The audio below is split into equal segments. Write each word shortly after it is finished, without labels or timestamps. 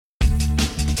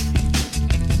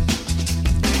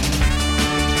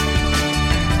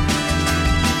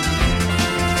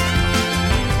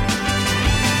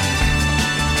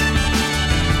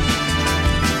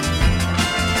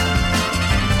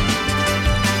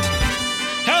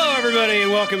everybody,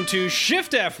 and welcome to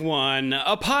Shift F1,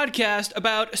 a podcast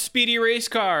about speedy race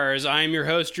cars. I'm your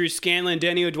host, Drew Scanlon.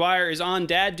 Danny O'Dwyer is on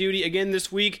dad duty again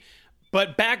this week,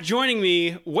 but back joining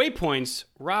me, Waypoint's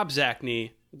Rob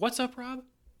Zachney. What's up, Rob?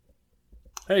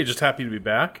 Hey, just happy to be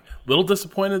back. Little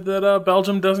disappointed that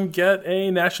Belgium doesn't get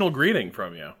a national greeting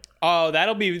from you. Oh,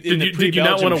 that'll be in the pre-Belgium Did you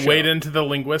not want to show. wade into the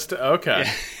linguistic?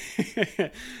 Okay.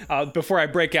 Yeah. Before I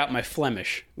break out my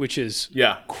Flemish, which is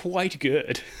quite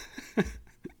good.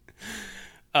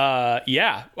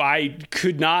 I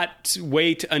could not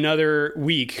wait another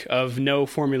week of no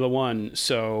Formula One,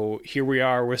 so here we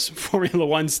are with some Formula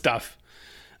One stuff.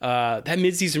 That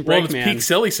Midseason Break, it's man. peak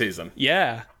silly season.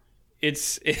 Yeah.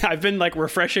 I've been like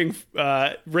refreshing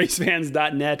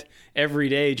racefans.net every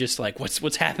day, just like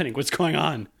what's happening, what's going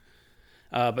on.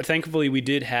 But thankfully we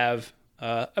did have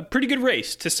a pretty good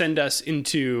race to send us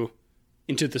into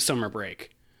the summer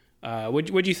break.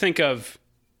 What'd you think of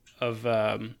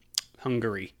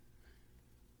Hungary?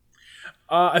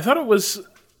 I thought it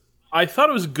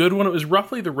was good when it was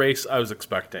roughly the race I was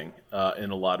expecting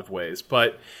in a lot of ways,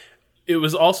 but it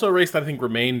was also a race that I think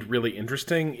remained really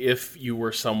interesting if you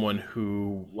were someone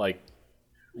who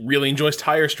really enjoys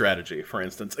tire strategy, for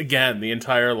instance. Again, the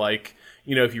entire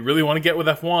if you really want to get with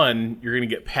F1, you're going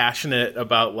to get passionate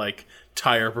about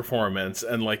tire performance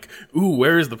and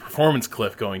where is the performance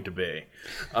cliff going to be?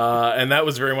 And that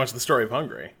was very much the story of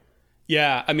Hungary.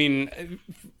 Yeah, I mean,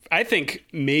 I think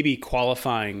maybe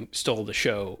qualifying stole the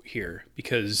show here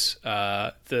because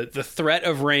the threat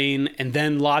of rain and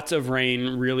then lots of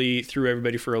rain really threw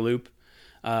everybody for a loop.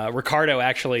 Ricardo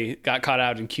actually got caught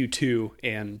out in Q2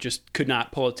 and just could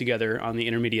not pull it together on the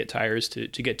intermediate tires to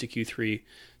get to Q3.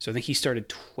 So I think he started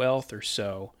 12th or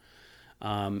so.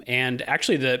 And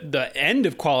actually the end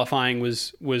of qualifying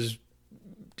was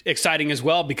exciting as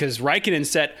well because Raikkonen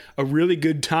set a really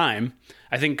good time.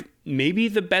 I think maybe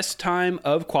the best time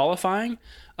of qualifying.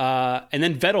 And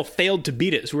then Vettel failed to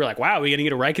beat it. So we're like, wow, we're going to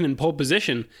get a Raikkonen pole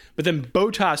position. But then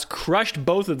Bottas crushed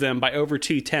both of them by over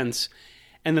 2/10.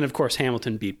 And then, of course,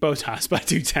 Hamilton beat Bottas by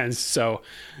 2/10. So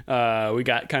we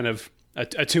got kind of a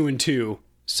 2-2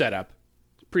 setup.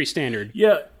 Pretty standard.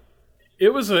 Yeah.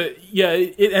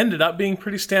 It ended up being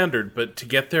pretty standard, but to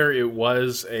get there, it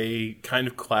was a kind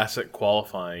of classic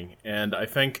qualifying. And I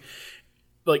think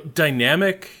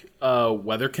dynamic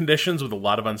weather conditions with a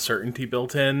lot of uncertainty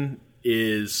built in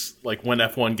is when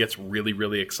F1 gets really,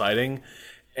 really exciting.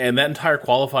 And that entire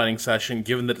qualifying session,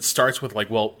 given that it starts with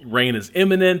rain is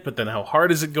imminent, but then how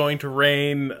hard is it going to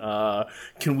rain?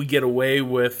 Can we get away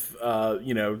with,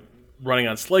 running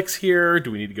on slicks here?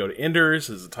 Do we need to go to Inders?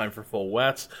 Is it time for full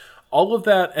wets? All of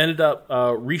that ended up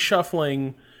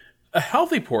reshuffling a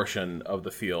healthy portion of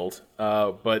the field.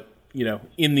 But,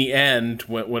 in the end,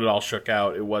 when it all shook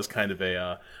out, it was kind of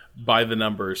a by the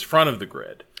numbers front of the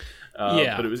grid.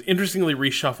 But it was interestingly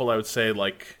reshuffled, I would say,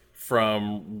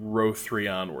 from row 3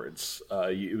 onwards.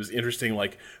 It was interesting,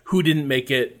 who didn't make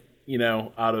it,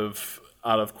 out of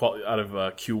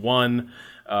Q1,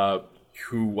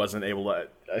 who wasn't able to.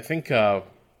 I think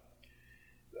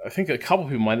a couple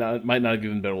people might not have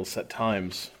even been able to set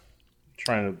times. I'm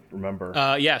trying to remember.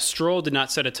 Stroll did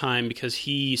not set a time because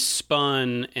he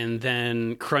spun and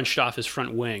then crunched off his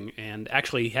front wing, and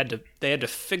actually they had to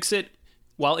fix it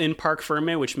while in Parc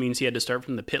Fermé, which means he had to start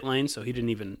from the pit lane, so he didn't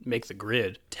even make the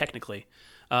grid, technically.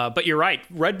 But you're right.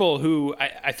 Red Bull, who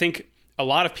I think a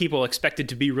lot of people expected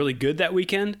to be really good that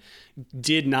weekend,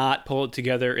 did not pull it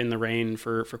together in the rain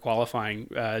for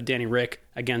qualifying. Danny Rick,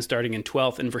 again, starting in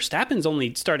 12th, and Verstappen's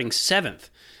only starting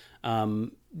 7th.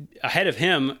 Ahead of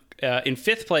him, in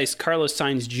 5th place, Carlos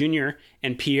Sainz Jr.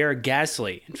 and Pierre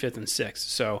Gasly in 5th and 6th.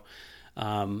 So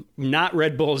not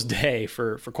Red Bull's day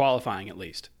for qualifying, at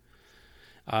least.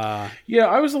 I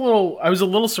was a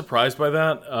little surprised by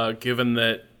that, given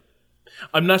that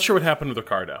I'm not sure what happened with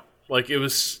Ricardo. It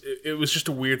was just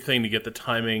a weird thing to get the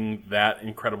timing that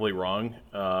incredibly wrong,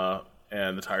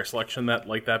 and the tire selection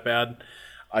that bad.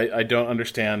 I don't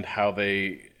understand how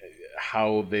they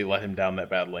let him down that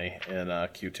badly in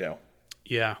Q2.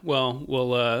 Yeah, well,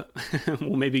 we'll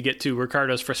maybe get to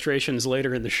Ricardo's frustrations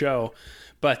later in the show.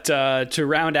 But to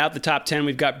round out the top 10,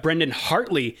 we've got Brendan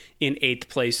Hartley in 8th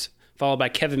place, followed by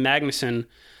Kevin Magnussen,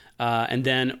 and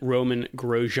then Roman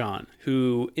Grosjean,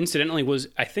 who incidentally was,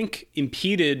 I think,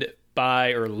 impeded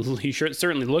by, or he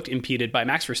certainly looked impeded by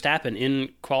Max Verstappen in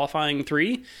qualifying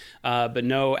 3, but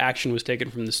no action was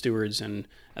taken from the stewards, and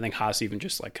I think Haas even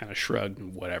just kind of shrugged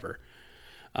and whatever.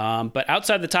 But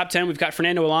outside the top 10, we've got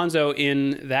Fernando Alonso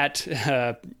in that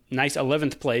nice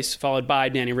 11th place, followed by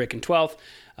Danny Rick in 12th,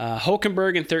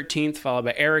 Hulkenberg in 13th, followed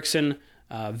by Ericsson,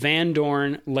 Van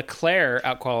Dorn, Leclerc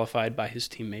outqualified by his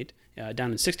teammate,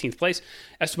 down in 16th place.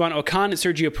 Esteban Ocon and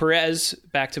Sergio Perez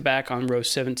back-to-back on row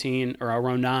 17, or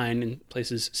row 9 in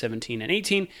places 17 and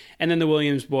 18. And then the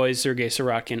Williams boys, Sergei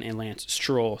Sorokin and Lance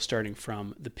Stroll, starting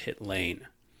from the pit lane.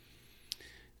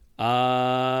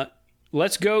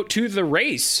 Let's go to the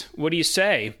race. What do you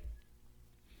say?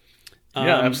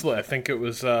 Yeah, absolutely. I think it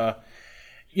was,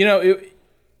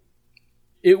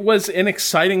 it was an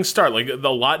exciting start. Like, a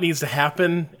lot needs to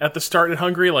happen at the start in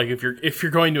Hungary. Like, if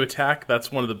you're going to attack,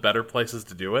 that's one of the better places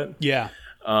to do it. Yeah.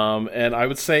 And I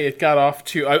would say it got off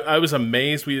to. I was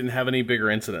amazed we didn't have any bigger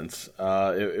incidents.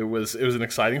 It was an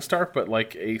exciting start, but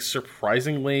like a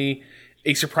surprisingly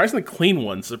clean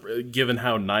one, given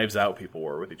how knives out people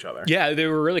were with each other. Yeah, they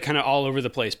were really kind of all over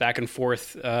the place, back and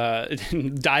forth,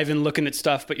 diving, looking at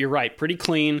stuff. But you're right, pretty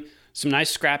clean. Some nice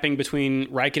scrapping between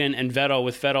Raikkonen and Vettel,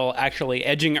 with Vettel actually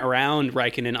edging around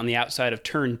Raikkonen on the outside of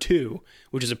turn 2,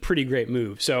 which is a pretty great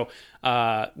move. So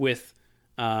with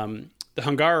the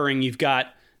Hungaroring, you've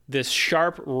got this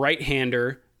sharp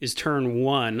right-hander is turn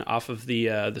 1 off of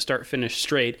the start-finish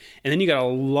straight, and then you got a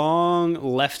long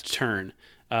left turn,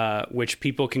 which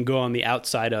people can go on the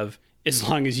outside of as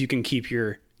long as you can keep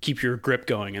your grip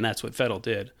going, and that's what Vettel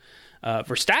did.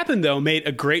 Verstappen, though, made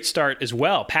a great start as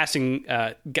well, passing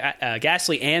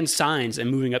Gasly and Sainz and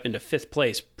moving up into 5th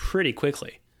place pretty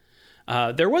quickly.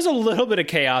 There was a little bit of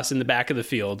chaos in the back of the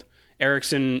field.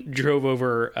 Ericsson drove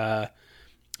over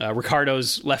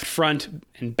Ricciardo's left front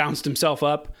and bounced himself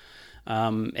up.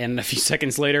 And a few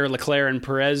seconds later, Leclerc and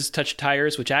Perez touched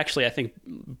tires, which actually I think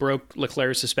broke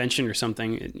Leclerc's suspension or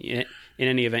something. In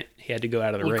any event, he had to go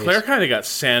out of the race. Leclerc kind of got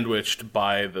sandwiched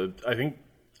by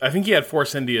I think he had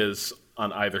Force Indias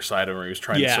on either side of him, where he was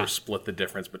trying to sort of split the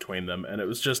difference between them. And it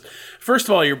was just, first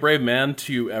of all, you're a brave man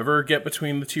to ever get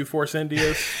between the two Force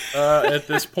Indias at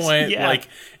this point. Yeah. Like,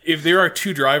 if there are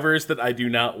two drivers that I do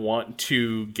not want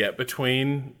to get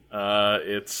between,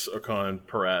 it's Ocon and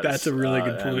Perez. That's a really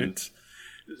good point.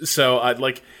 So I'd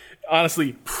like,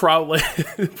 honestly, probably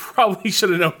should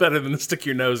have known better than to stick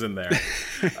your nose in there.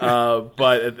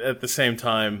 But at the same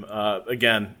time,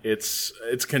 again, it's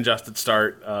a congested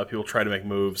start. People try to make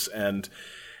moves, and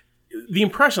the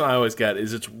impression I always get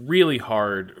is it's really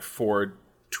hard for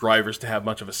drivers to have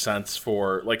much of a sense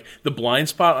for, like, the blind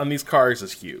spot on these cars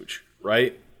is huge,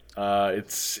 right?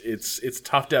 It's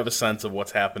tough to have a sense of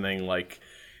what's happening, like,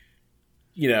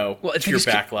 if you're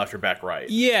back left or back right.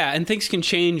 Yeah, and things can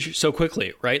change so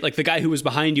quickly, right? Like, the guy who was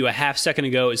behind you a half second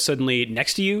ago is suddenly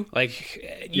next to you.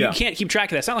 Like, you can't keep track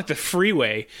of that. It's not like the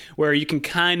freeway where you can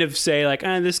kind of say, like,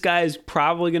 this guy is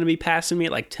probably going to be passing me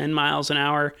at like 10 miles an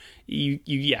hour.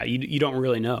 You don't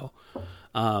really know.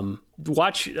 Watching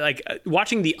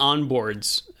the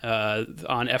onboards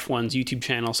on F1's YouTube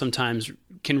channel sometimes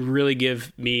can really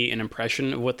give me an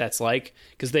impression of what that's like,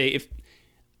 because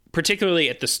particularly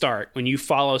at the start, when you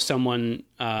follow someone's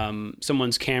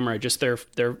camera, just they're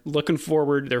looking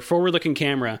forward, their forward-looking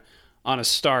camera on a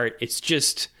start, it's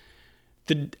just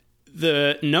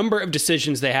the number of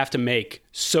decisions they have to make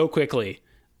so quickly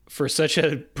for such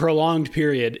a prolonged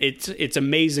period. It's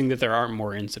amazing that there aren't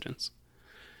more incidents.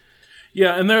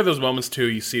 Yeah, and there are those moments too.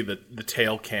 You see the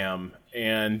tail cam,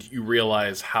 and you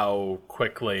realize how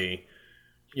quickly,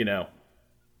 the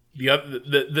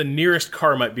nearest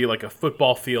car might be like a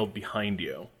football field behind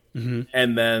you,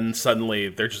 and then suddenly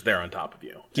they're just there on top of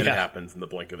you, and it happens in the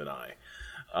blink of an eye.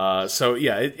 So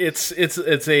yeah,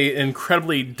 it's a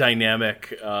incredibly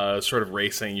dynamic sort of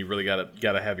racing. You really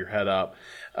gotta have your head up.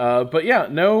 But yeah,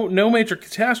 no major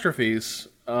catastrophes.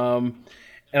 And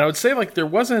I would say, like, there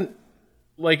wasn't,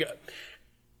 like,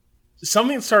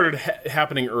 something that started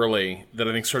happening early that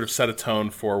I think sort of set a tone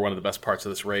for one of the best parts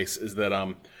of this race is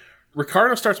that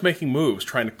Ricciardo starts making moves,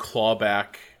 trying to claw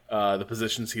back the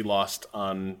positions he lost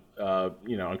on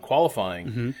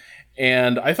qualifying.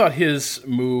 And I thought his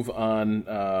move on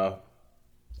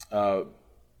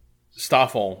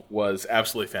Stoffel was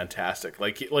absolutely fantastic.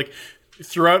 Like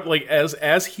throughout, like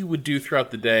as he would do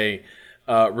throughout the day,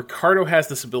 Ricciardo has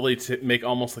this ability to make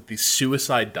almost like these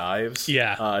suicide dives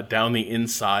down the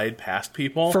inside past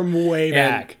people. From way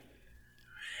back.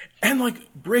 And,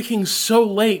 like, braking so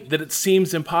late that it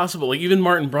seems impossible. Like, even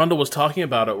Martin Brundle was talking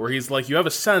about it, where he's like, you have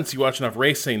a sense, you watch enough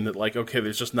racing, that, like, okay,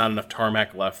 there's just not enough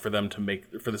tarmac left for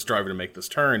this driver to make this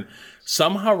turn.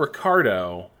 Somehow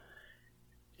Ricciardo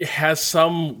has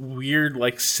some weird,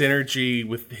 like, synergy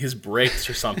with his brakes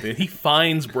or something. He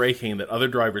finds braking that other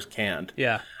drivers can't.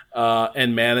 Yeah.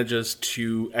 And manages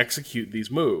to execute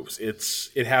these moves.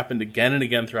 It happened again and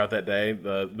again throughout that day.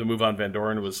 The move on Van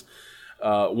Dorn was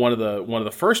one of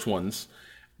the first ones,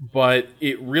 but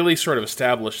it really sort of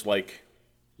established, like,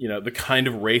 the kind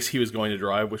of race he was going to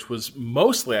drive, which was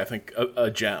mostly, I think, a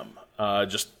gem.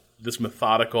 Just this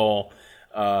methodical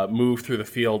move through the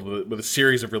field with a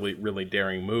series of really, really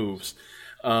daring moves.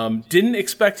 Didn't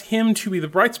expect him to be the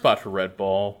bright spot for Red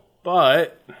Bull,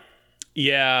 but...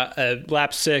 Yeah,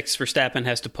 lap 6, Verstappen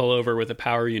has to pull over with a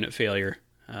power unit failure.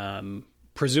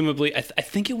 Presumably, I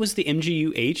think it was the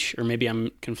MGU-H, or maybe I'm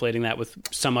conflating that with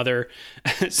some other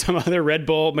Red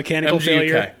Bull mechanical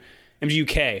failure.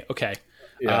 MGU-K, okay.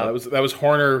 Yeah, that was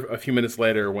Horner a few minutes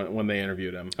later when they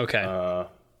interviewed him. Okay.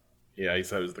 Yeah, he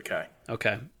said it was the K.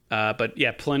 Okay. But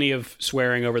yeah, plenty of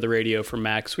swearing over the radio from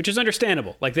Max, which is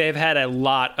understandable. Like, they've had a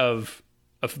lot of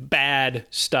bad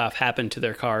stuff happen to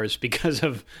their cars because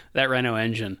of that Renault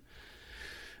engine,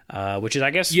 which is,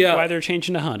 I guess, why they're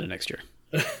changing to Honda next year.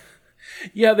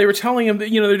 Yeah, they were telling him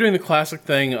that, they're doing the classic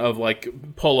thing of, like,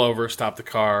 pull over, stop the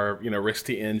car, risk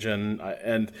the engine.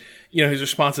 And, his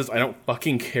response is, I don't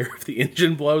fucking care if the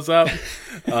engine blows up.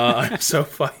 I'm so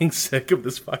fucking sick of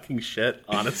this fucking shit,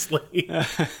 honestly.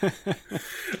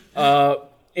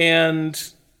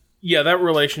 And, yeah, that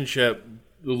relationship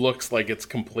looks like it's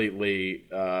completely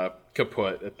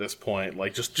kaput at this point.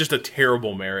 Like, just a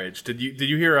terrible marriage. Did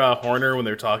you hear Horner when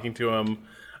they were talking to him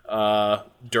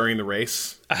during the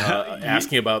race,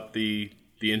 asking about the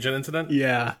engine incident?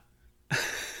 Yeah.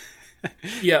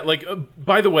 Yeah, like,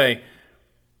 by the way,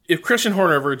 if Christian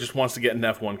Horner ever just wants to get an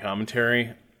F1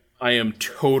 commentary, I am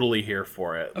totally here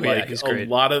for it. Oh, like, yeah, he's great. A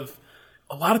lot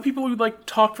of people who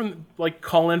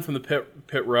call in from the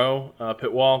pit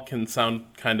wall can sound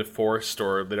kind of forced,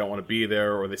 or they don't want to be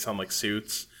there, or they sound like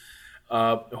suits.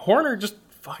 Horner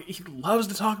he loves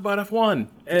to talk about F1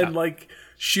 and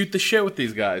shoot the shit with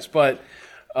these guys, but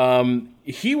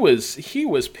he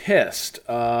was pissed,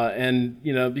 and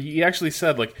he actually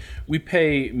said, like, we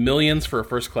pay millions for a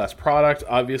first class product.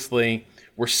 Obviously,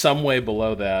 we're some way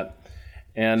below that,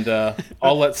 and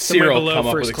I'll let Cyril come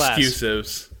up with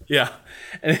excuses. Yeah,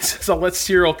 and it says I'll let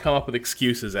Cyril come up with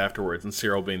excuses afterwards, and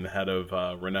Cyril being the head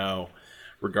of Renault,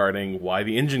 regarding why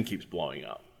the engine keeps blowing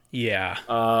up.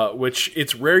 Yeah. Which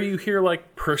it's rare you hear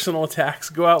personal attacks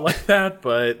go out like that,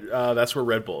 but that's where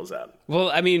Red Bull is at. Well,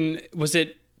 I mean, was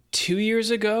it 2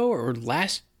 years ago or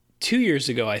 2 years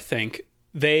ago? I think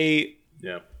they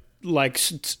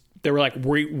they were like,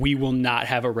 we will not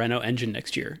have a Renault engine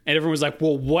next year, and everyone was like,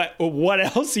 well,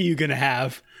 what else are you gonna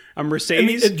have? A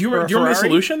Mercedes? Do you remember the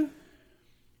solution?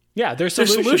 Yeah, their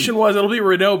solution was it'll be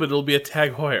Renault, but it'll be a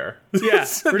Tag Heuer. Yeah,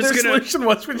 solution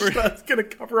was we're just going to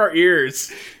cover our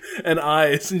ears and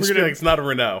eyes and just be like, it's not a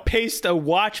Renault. Paste a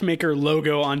watchmaker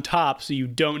logo on top so you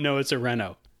don't know it's a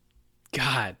Renault.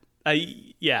 God,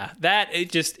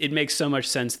 it makes so much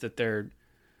sense that they're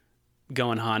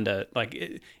going Honda.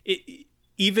 Like,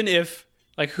 even if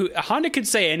Honda could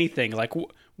say anything, like,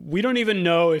 we don't even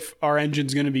know if our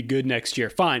engine's going to be good next year.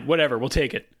 Fine, whatever, we'll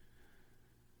take it.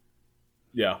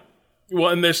 Yeah. Well,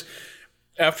 and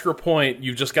after a point,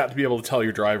 you've just got to be able to tell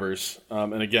your drivers.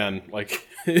 And again,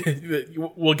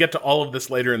 we'll get to all of this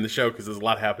later in the show because there's a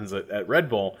lot happens at Red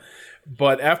Bull.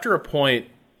 But after a point,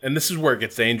 and this is where it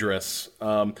gets dangerous,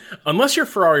 unless you're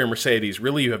Ferrari or Mercedes,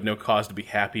 really you have no cause to be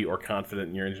happy or confident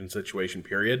in your engine situation,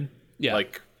 period. Yeah.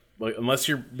 Like unless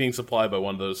you're being supplied by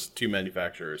one of those two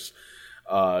manufacturers,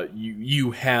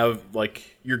 you have,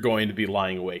 you're going to be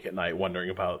lying awake at night wondering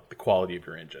about the quality of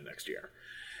your engine next year.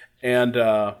 And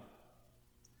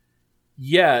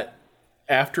yet,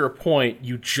 after a point,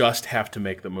 you just have to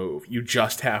make the move. You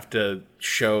just have to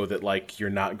show that, you're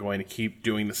not going to keep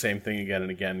doing the same thing again and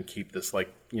again and keep this,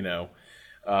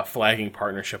 flagging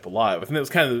partnership alive. I think that was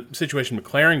kind of the situation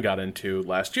McLaren got into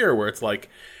last year, where it's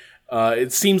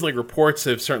it seems like reports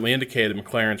have certainly indicated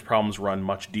McLaren's problems run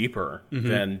much deeper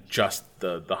than just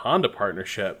the Honda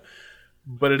partnership.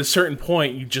 But at a certain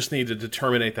point, you just need to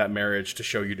terminate that marriage to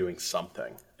show you're doing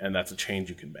something. And that's a change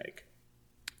you can make.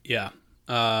 Yeah.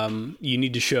 You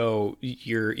need to show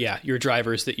your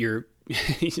drivers that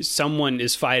someone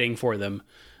is fighting for them,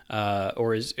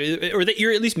 or that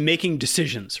you're at least making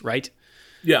decisions, right?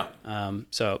 Yeah.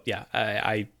 So yeah,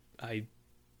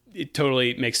 it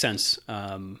totally makes sense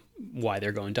why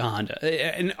they're going to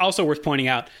Honda. And also worth pointing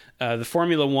out, the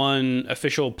Formula One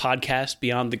official podcast,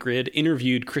 Beyond the Grid,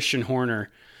 interviewed Christian Horner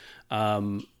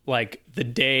the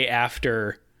day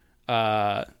after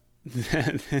their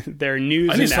news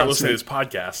announcement. I need to start listening to this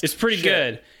podcast. It's pretty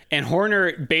good. And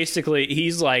Horner, basically,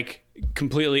 he's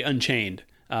completely unchained.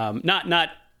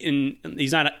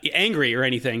 He's not angry or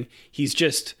anything. He's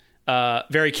just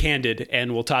very candid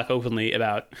and will talk openly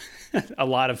about a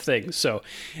lot of things. So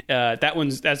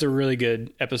that's a really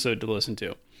good episode to listen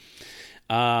to.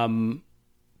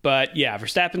 But yeah,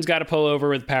 Verstappen's got to pull over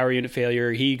with power unit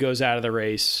failure. He goes out of the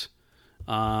race.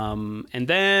 And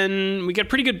then we get a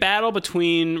pretty good battle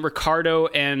between Ricciardo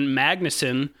and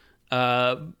Magnussen.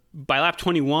 By lap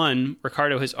 21,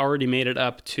 Ricciardo has already made it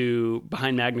up to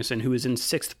behind Magnussen, who is in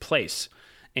 6th place.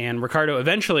 And Ricciardo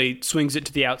eventually swings it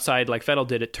to the outside like Vettel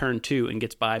did at turn 2 and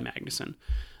gets by Magnussen.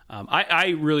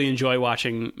 I really enjoy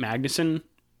watching Magnussen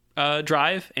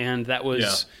drive, and that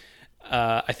was,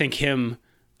 I think,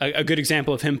 a good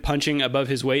example of him punching above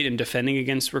his weight and defending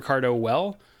against Ricciardo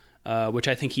well, which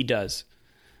I think he does.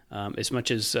 As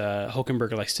much as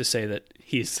Hülkenberg likes to say that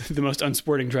he's the most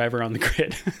unsporting driver on the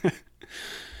grid.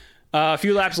 A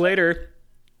few laps later,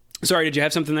 sorry, did you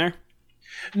have something there?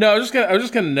 No, I was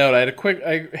just gonna note.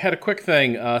 I had a quick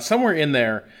thing somewhere in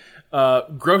there.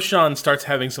 Grosjean starts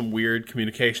having some weird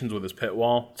communications with his pit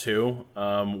wall too,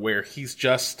 where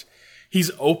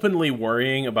he's openly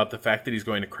worrying about the fact that he's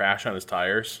going to crash on his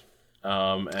tires,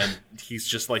 and he's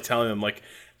just like telling them like,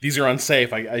 these are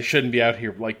unsafe. I shouldn't be out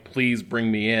here. Like, please bring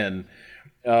me in.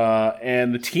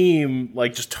 And the team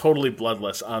like just totally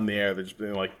bloodless on the air. They're just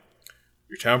being like,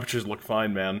 your temperatures look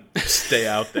fine, man. Stay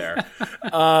out there.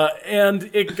 And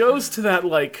it goes to that,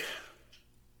 like,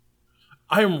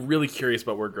 I am really curious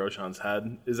about where Grosjean's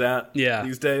head is at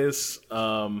these days.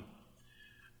 I'm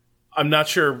not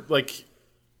sure, like,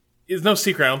 it's no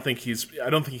secret. I don't think he's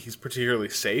particularly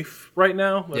safe right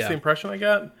now. That's the impression I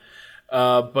get.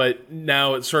 But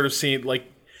now it sort of seemed like,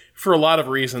 for a lot of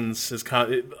reasons,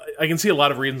 I can see a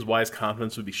lot of reasons why his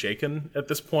confidence would be shaken at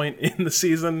this point in the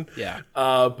season. Yeah.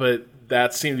 But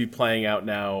that seemed to be playing out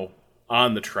now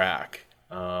on the track.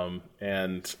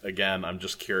 And again, I'm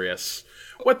just curious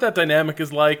what that dynamic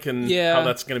is like and how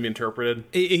that's going to be interpreted.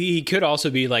 He could also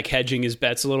be like hedging his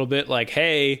bets a little bit, like,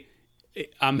 hey,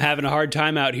 I'm having a hard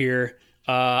time out here.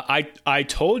 I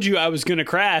told you I was going to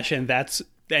crash, and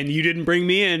you didn't bring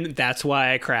me in. That's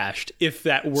why I crashed. If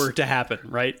that were to happen,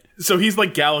 right? So he's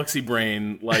like Galaxy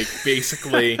Brain, like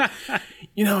basically,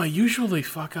 I usually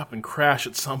fuck up and crash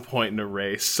at some point in a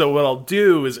race. So what I'll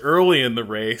do is early in the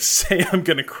race say I'm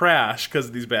going to crash because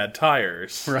of these bad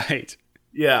tires. Right.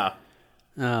 Yeah.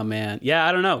 Oh, man. Yeah,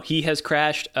 I don't know. He has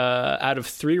crashed out of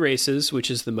 3 races,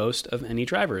 which is the most of any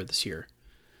driver this year.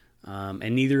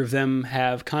 And neither of them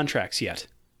have contracts yet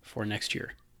for next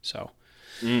year. So...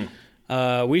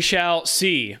 we shall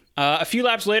see. A few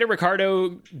laps later,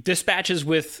 Ricciardo dispatches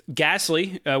with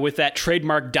Gasly with that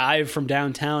trademark dive from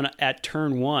downtown at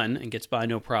turn 1 and gets by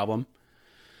no problem.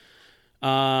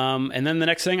 And then the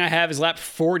next thing I have is lap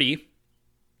 40.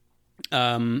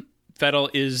 Vettel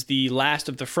is the last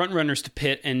of the front runners to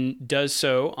pit and does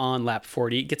so on lap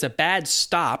 40. Gets a bad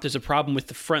stop. There's a problem with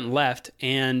the front left,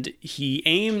 and he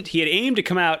had aimed to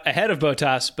come out ahead of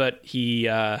Bottas, but he,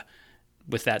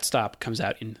 with that stop, comes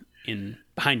out in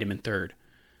behind him in third.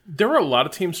 There were a lot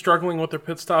of teams struggling with their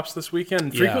pit stops this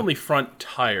weekend, frequently front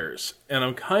tires. And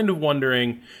I'm kind of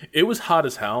wondering, it was hot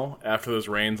as hell after those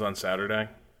rains on Saturday.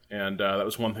 And that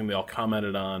was one thing they all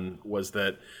commented on, was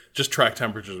that just track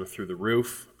temperatures were through the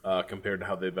roof compared to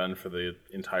how they've been for the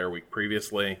entire week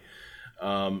previously.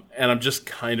 And I'm just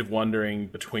kind of wondering,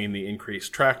 between the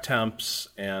increased track temps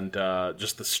and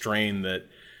just the strain that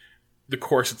the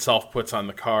course itself puts on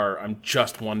the car, I'm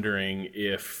just wondering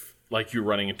if, like, you're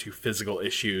running into physical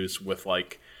issues with,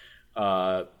 like,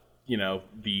 the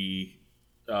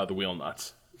wheel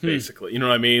nuts, basically. You know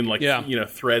what I mean? Like,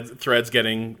 threads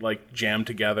getting, like, jammed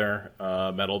together,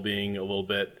 metal being a little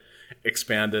bit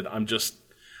expanded.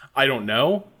 I don't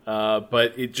know.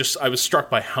 But I was struck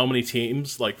by how many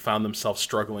teams, like, found themselves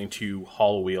struggling to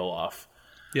haul a wheel off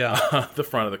the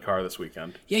front of the car this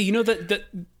weekend. Yeah,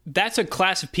 that's a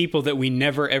class of people that we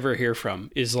never, ever hear from,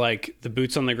 is, like, the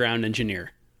boots-on-the-ground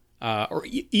engineer. Or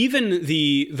even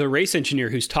the race engineer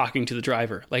who's talking to the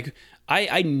driver. Like,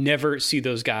 I never see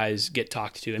those guys get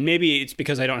talked to. And maybe it's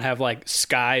because I don't have, like,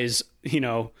 Sky's,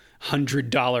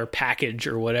 $100 package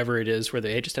or whatever it is, where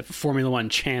they just have a Formula One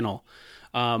channel.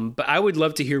 But I would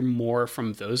love to hear more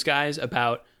from those guys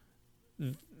about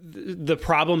the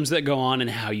problems that go on and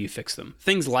how you fix them.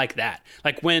 Things like that.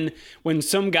 Like when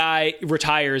some guy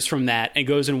retires from that and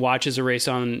goes and watches a race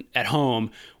at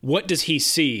home, what does he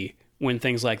see when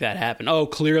things like that happen? Oh,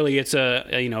 clearly it's a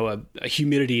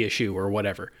humidity issue or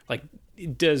whatever. Like,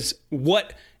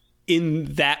 what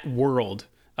in that world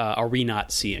are we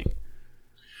not seeing?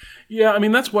 Yeah, I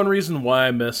mean, that's one reason why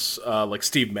I miss like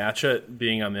Steve Matchett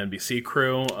being on the NBC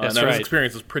crew. That's now right. His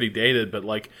experience is pretty dated, but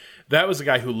like that was a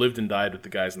guy who lived and died with the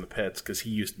guys in the pits because he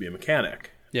used to be a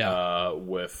mechanic. Yeah.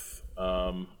 With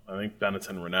I think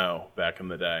Benetton Renault back in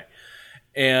the day,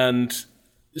 and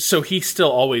so he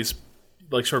still always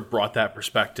like sort of brought that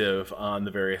perspective on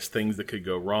the various things that could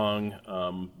go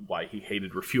wrong, why he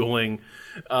hated refueling,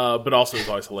 but also it was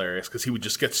always hilarious because he would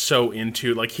just get so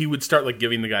into, like, he would start like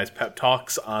giving the guys pep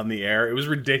talks on the air. It was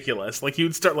ridiculous. Like he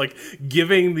would start like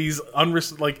giving these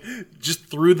like just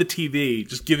through the TV,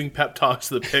 just giving pep talks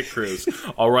to the pit crews.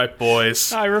 All right,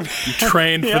 boys, you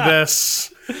trained for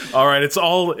this. All right, it's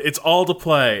all to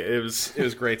play. It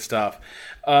was great stuff.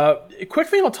 A quick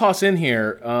thing I'll toss in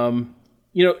here.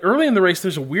 Early in the race,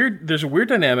 there's a weird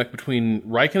dynamic between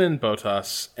Raikkonen and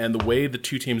Bottas and the way the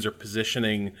two teams are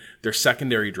positioning their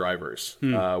secondary drivers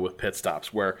with pit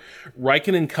stops, where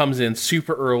Raikkonen comes in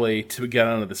super early to get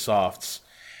onto the softs.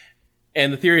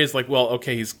 And the theory is like, well,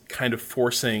 okay, he's kind of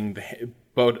forcing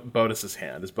Bottas's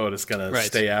hand. Is Bottas going to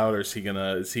stay out, or is he going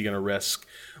to risk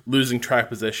losing track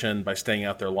position by staying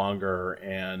out there longer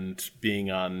and being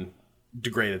on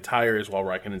degraded tires while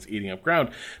Raikkonen's eating up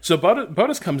ground? So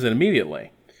Bottas comes in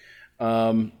immediately.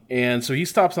 And so he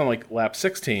stops on like lap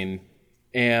 16,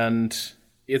 and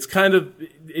it's kind of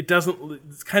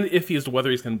iffy as to whether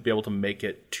he's going to be able to make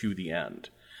it to the end.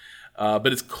 But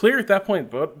it's clear at that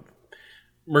point,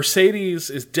 Mercedes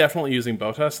is definitely using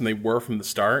Bottas, and they were from the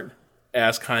start,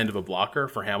 as kind of a blocker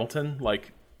for Hamilton.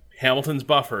 Like Hamilton's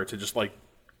buffer to just like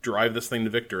drive this thing to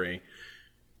victory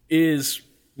is,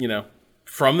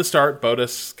 from the start,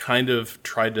 Bottas kind of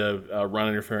tried to run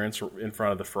interference in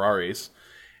front of the Ferraris.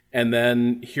 And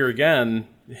then here again,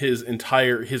 his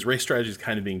race strategy is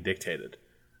kind of being dictated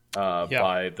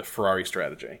by the Ferrari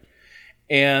strategy.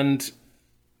 And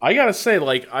I got to say,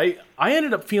 like, I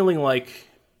ended up feeling like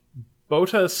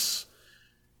Bottas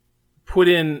put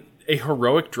in a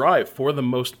heroic drive for the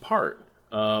most part.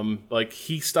 Like,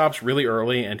 he stops really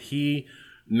early, and he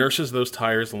nurses those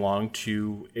tires along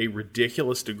to a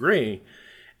ridiculous degree.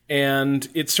 And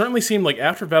it certainly seemed like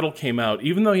after Vettel came out,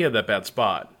 even though he had that bad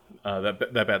spot,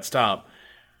 that bad stop,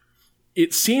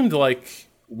 it seemed like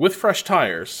with fresh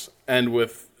tires and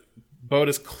with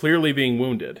Bottas clearly being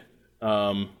wounded,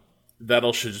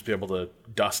 Vettel should just be able to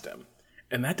dust him.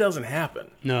 And that doesn't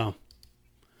happen. No,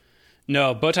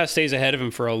 Bottas stays ahead of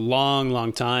him for a long,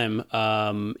 long time,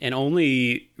 and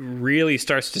only really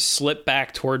starts to slip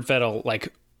back toward Vettel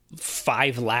like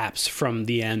 5 laps from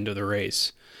the end of the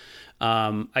race.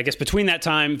 I guess between that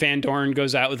time, Van Dorn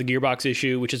goes out with a gearbox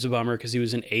issue, which is a bummer because he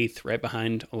was in 8th right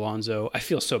behind Alonso. I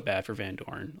feel so bad for Van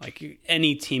Dorn. Like,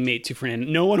 any teammate to Fernando.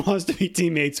 No one wants to be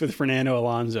teammates with Fernando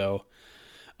Alonso.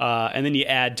 And then you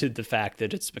add to the fact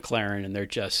that it's McLaren and they're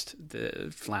just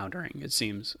floundering, it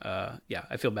seems. I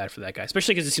feel bad for that guy,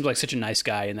 especially because it seems like such a nice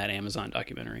guy in that Amazon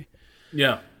documentary.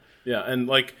 Yeah. And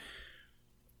like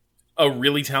a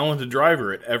really talented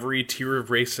driver at every tier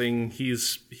of racing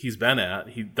he's been at.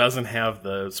 He doesn't have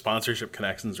the sponsorship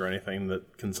connections or anything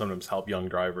that can sometimes help young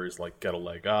drivers like get a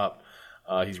leg up.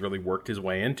 He's really worked his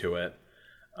way into it.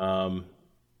 And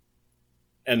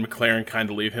McLaren kind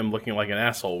of leave him looking like an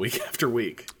asshole week after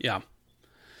week. Yeah.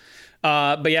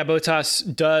 But yeah,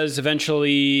 Bottas does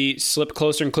eventually slip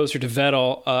closer and closer to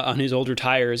Vettel on his older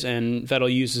tires, and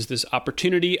Vettel uses this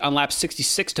opportunity on lap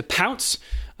 66 to pounce.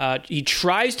 He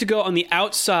tries to go on the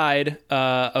outside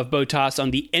of Bottas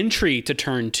on the entry to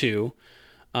turn 2,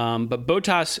 but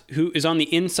Bottas, who is on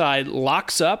the inside,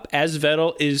 locks up as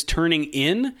Vettel is turning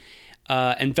in,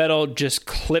 and Vettel just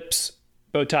clips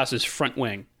Bottas's front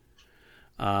wing.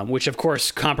 Which of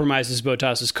course compromises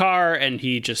Bottas's car, and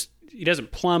he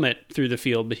doesn't plummet through the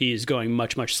field, but he is going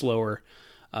much, much slower.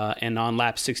 And on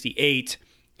lap 68,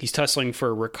 he's tussling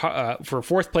for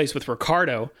 4th place with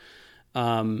Ricciardo,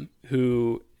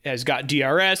 who has got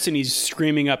DRS, and he's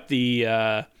screaming up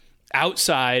the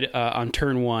outside on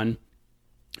turn 1.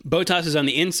 Bottas is on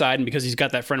the inside, and because he's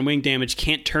got that front wing damage,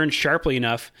 can't turn sharply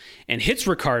enough and hits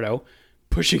Ricciardo,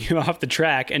 pushing him off the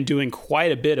track and doing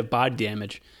quite a bit of body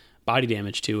damage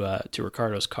to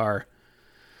Ricciardo's car.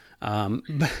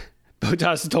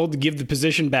 Bottas is told to give the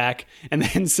position back and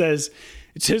then says,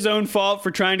 "It's his own fault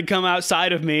for trying to come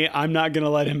outside of me. I'm not going to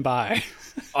let him by."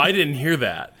 I didn't hear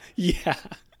that. Yeah.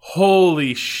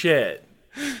 Holy shit.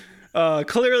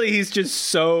 Clearly he's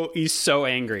so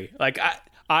angry. Like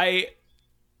I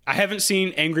haven't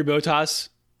seen angry Bottas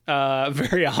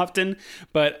very often,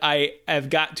 but I have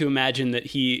got to imagine that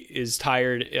he is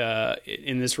tired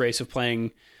in this race of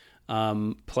playing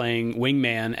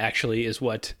wingman, actually, is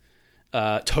what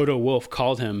Toto Wolff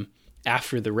called him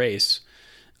after the race,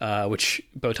 which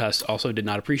Bottas also did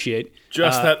not appreciate.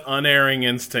 Just that unerring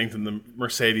instinct in the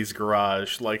Mercedes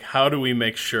garage. Like, how do we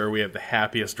make sure we have the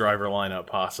happiest driver lineup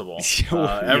possible?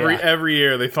 Every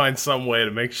year they find some way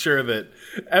to make sure that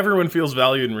everyone feels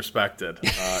valued and respected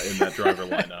in that driver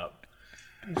lineup.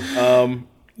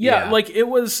 Like it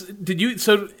was.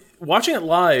 watching it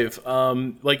live,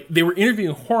 like they were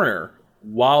interviewing Horner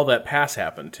while that pass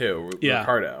happened too,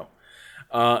 Ricardo.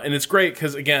 And it's great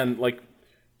because, again, like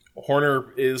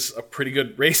Horner is a pretty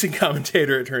good racing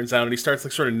commentator, it turns out, and he starts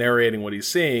like sort of narrating what he's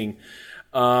seeing.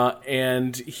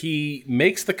 And he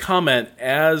makes the comment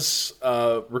as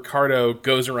Ricardo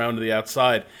goes around to the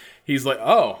outside. He's like,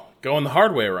 "Oh, going the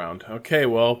hard way around. Okay,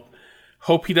 well,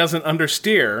 hope he doesn't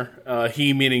understeer."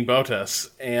 He meaning Bottas.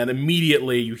 And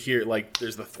immediately you hear like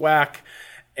there's the thwack,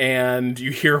 and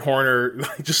you hear Horner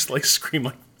just like scream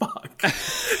like "fuck,"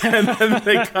 and then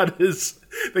they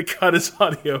cut his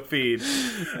audio feed.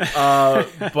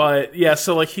 But yeah,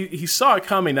 so like he saw it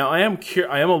coming. Now I am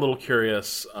a little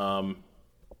curious.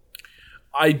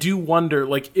 I do wonder,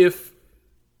 like, if,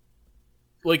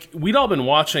 like, we'd all been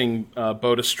watching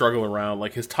Bottas struggle around.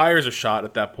 Like, his tires are shot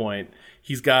at that point.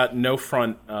 He's got no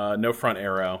front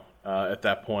aero at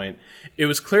that point. It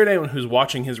was clear to anyone who's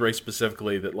watching his race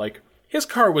specifically that, like, his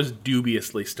car was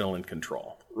dubiously still in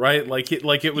control, right? Like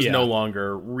it was no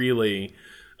longer really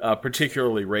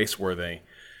particularly race-worthy.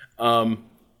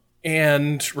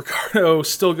 And Ricciardo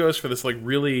still goes for this, like,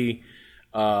 really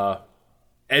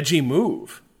edgy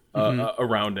move.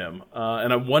 Around him,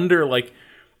 and I wonder, like,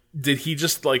 did he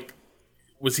just like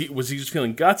was he just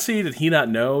feeling gutsy? Did he not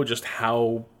know just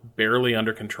how barely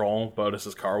under control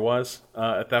Bottas's car was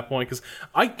at that point? Because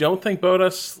I don't think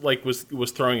Bottas like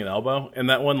was throwing an elbow in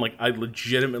that one. Like, I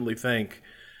legitimately think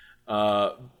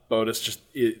Bottas just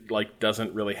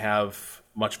doesn't really have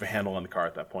much of a handle on the car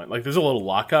at that point. Like, there's a little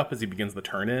lockup as he begins the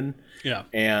turn in,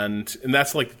 and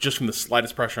that's like just from the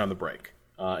slightest pressure on the brake.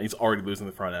 He's already losing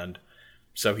the front end.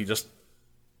 So he just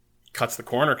cuts the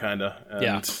corner, kind of,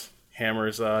 and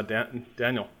hammers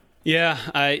Daniel. Yeah,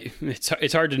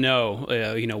 it's hard to know,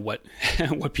 what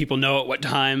what people know at what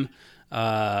time.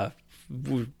 That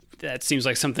seems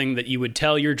like something that you would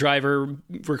tell your driver,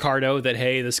 Ricardo, that,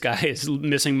 hey, this guy is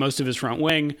missing most of his front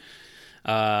wing.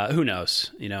 Who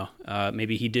knows?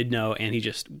 Maybe he did know, and he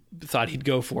just thought he'd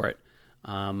go for it.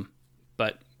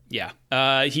 But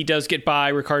yeah, he does get by.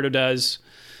 Ricardo does.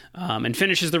 And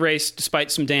finishes the race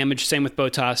despite some damage. Same with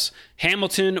Bottas.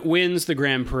 Hamilton wins the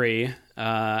Grand Prix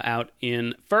out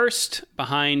in first.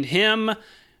 Behind him,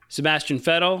 Sebastian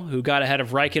Vettel, who got ahead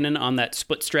of Raikkonen on that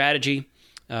split strategy.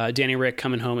 Danny Rick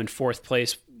coming home in fourth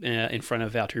place in front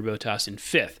of Valtteri Bottas in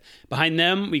fifth. Behind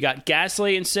them, we got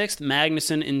Gasly in sixth,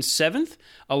 Magnussen in seventh,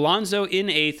 Alonso in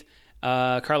eighth,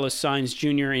 Carlos Sainz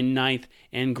Jr. in ninth,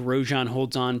 and Grosjean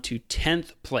holds on to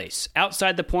 10th place.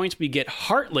 Outside the points, we get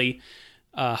Hartley,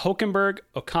 Hülkenberg,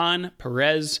 Ocon,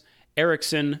 Perez,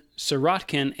 Ericsson,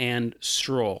 Sirotkin, and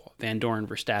Stroll. Van Dorn,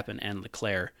 Verstappen, and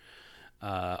Leclerc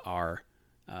are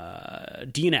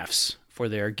DNFs for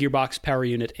their gearbox, power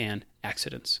unit, and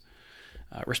accidents,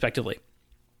 respectively.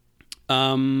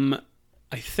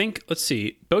 I think, let's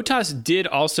see, Bottas did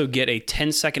also get a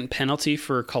 10-second penalty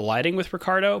for colliding with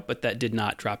Ricciardo, but that did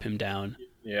not drop him down.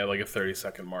 Yeah, like a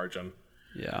 30-second margin.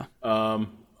 Yeah.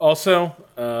 Also,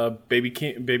 baby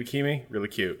Kimi, really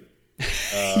cute.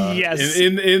 Yes.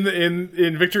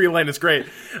 In Victory Lane, it's great.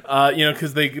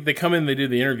 Because they come in, they do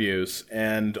the interviews,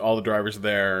 and all the drivers are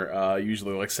there,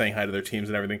 usually like saying hi to their teams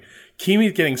and everything.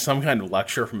 Kimi's getting some kind of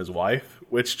lecture from his wife,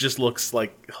 which just looks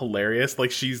like hilarious.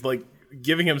 Like, she's like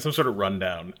giving him some sort of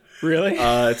rundown. Really?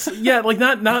 Like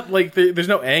not like there's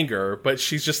no anger, but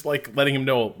she's just like letting him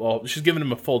know. Well, she's giving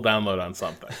him a full download on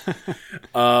something.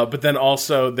 But then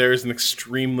also there's an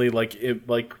extremely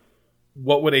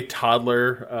what would a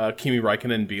toddler Kimi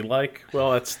Räikkönen be like?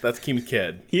 Well, that's Kimi's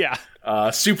kid. Yeah.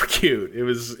 Super cute. It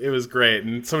was great,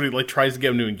 and somebody like tries to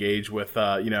get him to engage with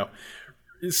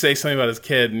say something about his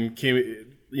kid, and Kimi,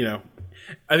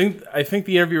 I think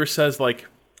the interviewer says like,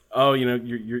 "Oh,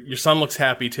 your son looks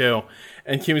happy too,"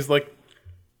 and Kimi's like,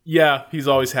 "Yeah, he's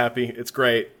always happy. It's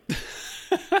great."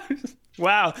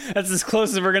 Wow, that's as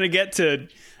close as we're gonna get to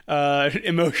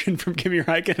emotion from Kimi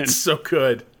Räikkönen. It's so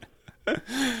good.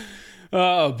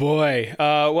 Oh boy.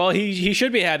 Well, he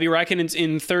should be happy. Räikkönen's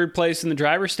in third place in the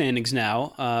driver's standings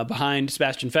now, behind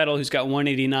Sebastian Vettel, who's got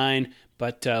 189,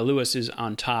 but Lewis is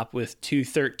on top with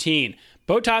 213.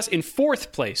 Bottas in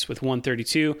fourth place with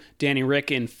 132. Danny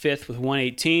Rick in fifth with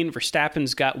 118.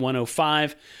 Verstappen's got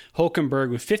 105.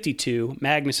 Hülkenberg with 52.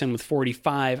 Magnussen with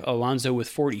 45. Alonso with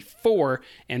 44.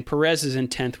 And Perez is in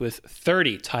 10th with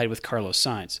 30, tied with Carlos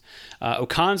Sainz.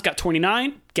 Ocon's got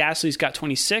 29. Gasly's got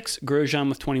 26. Grosjean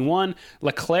with 21.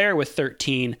 Leclerc with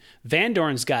 13. Van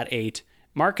Dorn's got 8.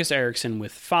 Marcus Ericsson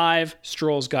with 5.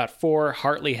 Stroll's got 4.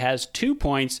 Hartley has 2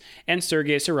 points. And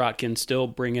Sergei Sirotkin still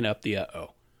bringing up the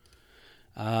uh-oh.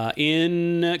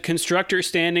 In constructor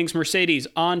standings, Mercedes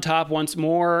on top once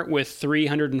more with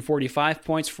 345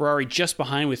 points. Ferrari just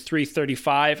behind with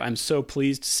 335. I'm so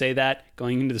pleased to say that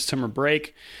going into the summer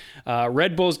break.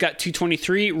 Red Bull's got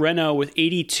 223. Renault with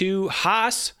 82.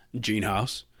 Haas, Gene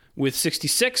Haas, with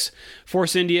 66.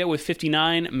 Force India with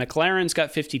 59. McLaren's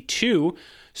got 52.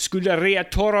 Scuderia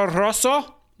Toro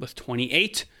Rosso with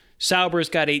 28. Sauber's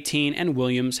got 18. And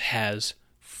Williams has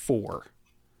 4.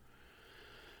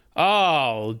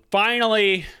 Oh,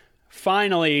 finally,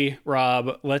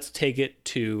 Rob, let's take it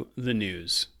to the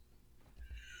news.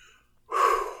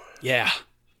 Yeah.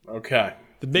 Okay.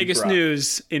 The biggest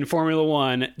news in Formula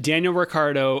One, Daniel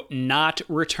Ricciardo not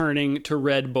returning to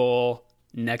Red Bull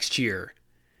next year.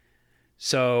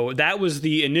 So that was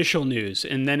the initial news.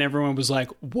 And then everyone was like,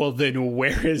 well, then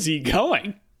where is he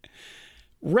going?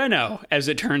 Renault, as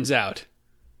it turns out.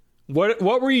 What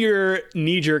were your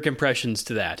knee-jerk impressions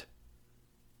to that?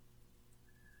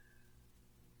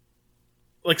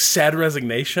 Like sad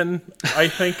resignation, I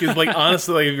think is like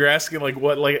honestly, like if you're asking like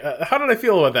what like how did I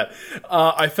feel about that?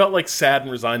 I felt like sad and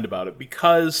resigned about it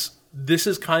because this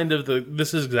is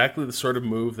exactly the sort of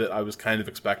move that I was kind of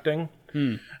expecting.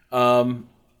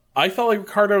 I felt like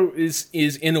Ricciardo is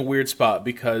in a weird spot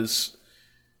because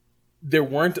there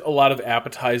weren't a lot of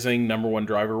appetizing number one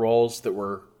driver roles that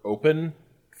were open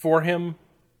for him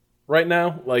right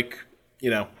now. Like,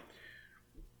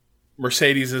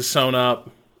 Mercedes is sewn up.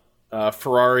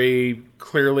 Ferrari,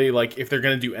 clearly, like, if they're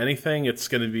going to do anything, it's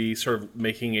going to be sort of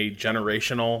making a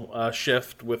generational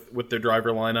shift with their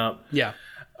driver lineup. Yeah.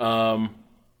 And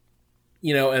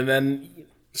then,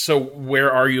 so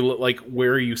where are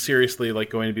you seriously, like,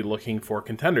 going to be looking for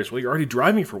contenders? Well, you're already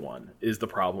driving for one, is the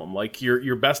problem. Like,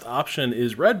 your best option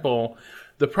is Red Bull.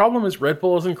 The problem is Red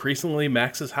Bull is increasingly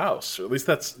Max's house. Or at least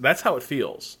that's how it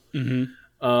feels.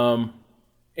 Mm-hmm.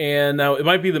 And now it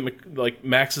might be that like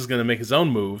Max is going to make his own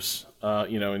moves,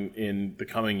 in the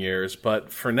coming years. But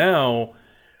for now,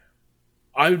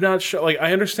 I'm not sure. Like,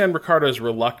 I understand Ricciardo's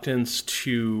reluctance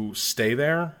to stay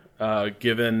there,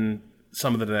 given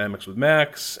some of the dynamics with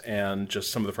Max and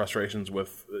just some of the frustrations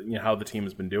with how the team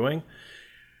has been doing.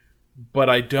 But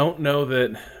I don't know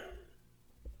that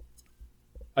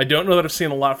I've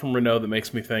seen a lot from Renault that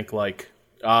makes me think like,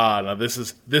 no, this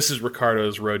is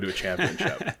Ricciardo's road to a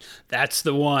championship. That's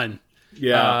the one.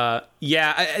 Yeah.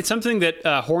 It's something that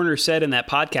Horner said in that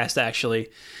podcast, actually,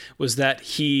 was that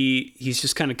he's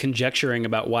just kind of conjecturing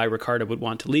about why Ricciardo would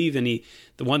want to leave. And the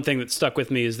one thing that stuck with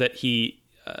me is that he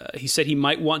said he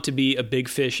might want to be a big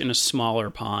fish in a smaller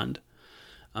pond,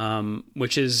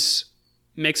 which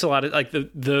makes a lot of, like,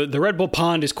 the Red Bull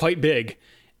pond is quite big,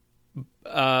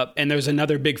 and there's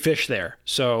another big fish there.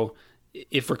 So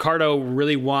if Ricciardo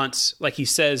really wants, like he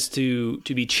says, to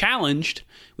be challenged,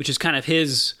 which is kind of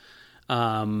his,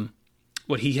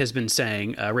 what he has been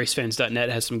saying, racefans.net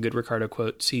has some good Ricciardo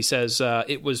quotes. He says,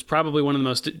 it was probably one of the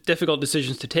most difficult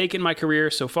decisions to take in my career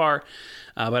so far,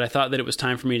 but I thought that it was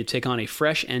time for me to take on a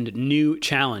fresh and new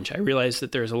challenge. I realized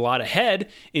that there's a lot ahead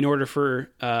in order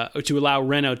to allow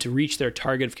Renault to reach their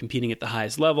target of competing at the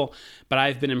highest level, but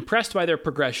I've been impressed by their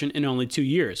progression in only 2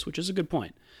 years, which is a good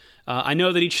point. I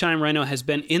know that each time Renault has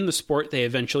been in the sport, they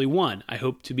eventually won. I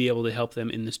hope to be able to help them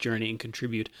in this journey and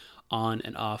contribute on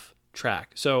and off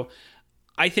track. So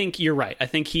I think you're right. I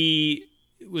think he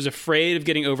was afraid of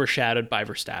getting overshadowed by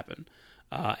Verstappen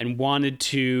and wanted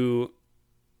to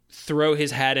throw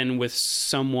his hat in with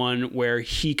someone where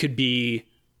he could be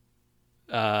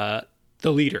the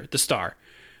leader, the star.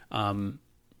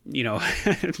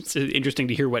 It's interesting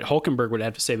to hear what Hülkenberg would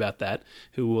have to say about that,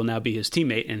 who will now be his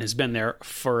teammate and has been there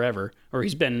forever, or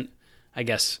he's been, I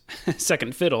guess,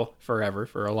 second fiddle forever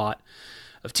for a lot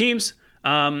of teams.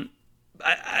 I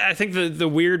think the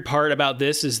weird part about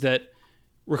this is that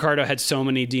Ricciardo had so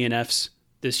many DNFs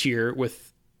this year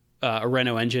with a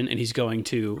Renault engine, and he's going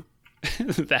to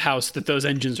the house that those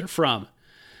engines are from.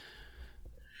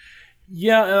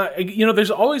 Yeah,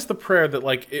 there's always the prayer that,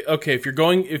 like, okay, if you're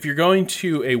going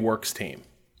to a works team,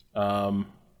 that,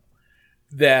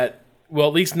 well,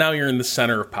 at least now you're in the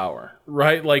center of power,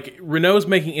 right? Like, Renault's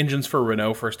making engines for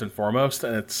Renault first and foremost,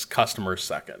 and it's customers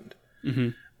second.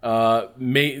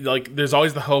 Mm-hmm. There's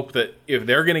always the hope that if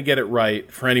they're going to get it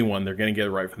right for anyone, they're going to get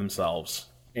it right for themselves,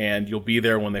 and you'll be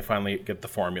there when they finally get the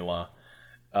formula,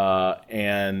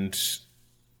 and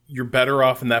you're better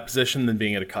off in that position than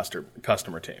being at a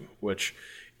customer team, which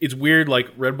is weird. Like,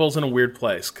 Red Bull's in a weird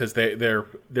place because they're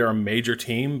a major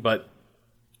team, but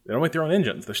they don't make their own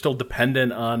engines. They're still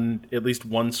dependent on at least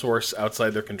one source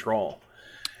outside their control.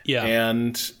 Yeah,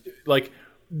 and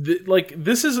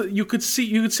this is you could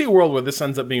see a world where this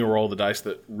ends up being a roll of the dice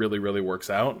that really, really works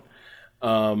out.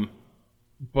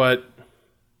 but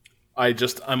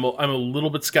I'm a little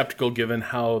bit skeptical given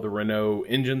how the Renault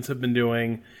engines have been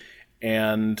doing,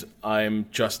 and I'm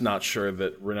just not sure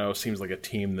that Renault seems like a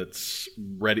team that's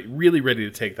really ready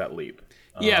to take that leap.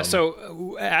 Yeah,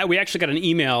 so we actually got an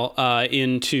email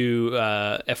into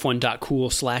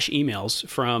f1.cool/emails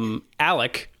from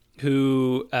Alec,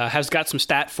 who has got some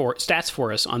stats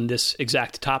for us on this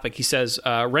exact topic. He says,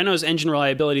 Renault's engine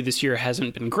reliability this year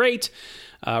hasn't been great.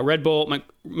 Red Bull,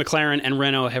 McLaren, and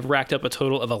Renault have racked up a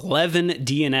total of 11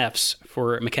 DNFs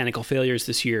for mechanical failures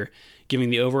this year, giving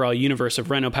the overall universe of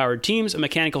Renault-powered teams a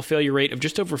mechanical failure rate of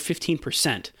just over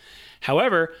 15%.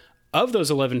 However, of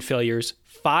those 11 failures,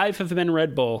 5 have been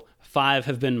Red Bull, 5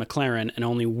 have been McLaren, and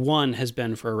only 1 has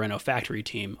been for a Renault factory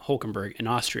team, Hülkenberg in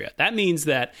Austria. That means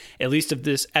that, at least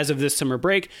as of this summer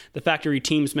break, the factory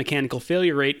team's mechanical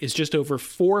failure rate is just over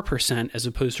 4% as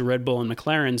opposed to Red Bull and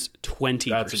McLaren's 20%.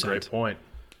 That's a great point.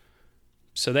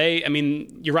 So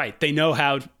you're right. They know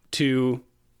how to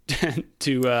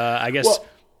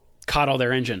coddle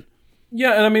their engine.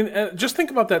 Yeah, and I mean, just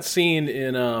think about that scene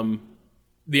in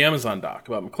the Amazon doc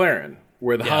about McLaren,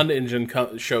 where the Honda engine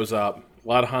shows up, a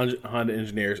lot of Honda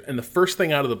engineers, and the first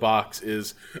thing out of the box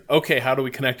is, okay, how do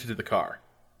we connect it to the car?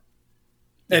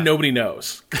 And nobody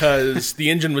knows, because the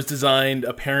engine was designed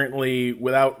apparently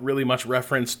without really much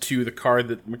reference to the car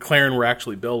that McLaren were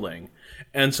actually building.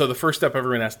 And so the first step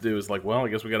everyone has to do is like, well, I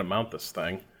guess we got to mount this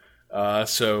thing.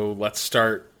 So let's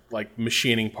start like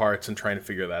machining parts and trying to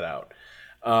figure that out,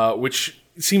 which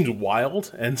seems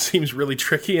wild and seems really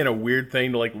tricky and a weird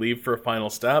thing to like leave for a final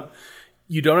step.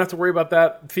 You don't have to worry about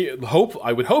that.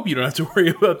 I would hope you don't have to worry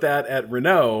about that at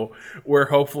Renault, where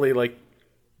hopefully like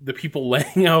the people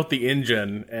laying out the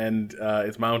engine and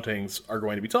its mountings are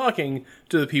going to be talking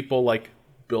to the people like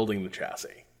building the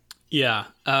chassis. Yeah.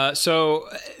 So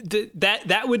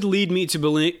that would lead me to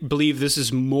believe this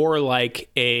is more like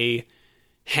a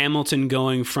Hamilton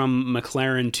going from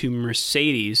McLaren to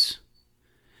Mercedes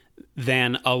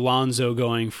than Alonso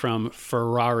going from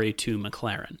Ferrari to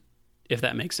McLaren, if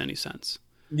that makes any sense.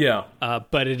 Yeah.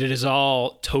 But it is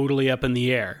all totally up in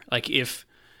the air. Like if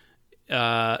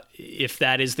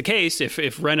that is the case,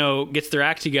 if Renault gets their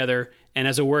act together and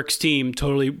as a works team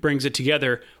totally brings it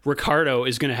together, Ricciardo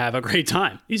is going to have a great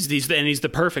time. He's the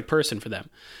perfect person for them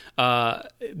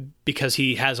because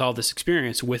he has all this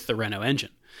experience with the Renault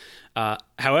engine.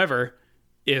 However,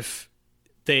 if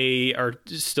they are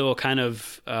still kind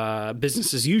of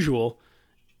business as usual,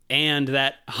 and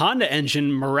that Honda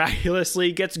engine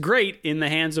miraculously gets great in the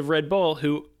hands of Red Bull,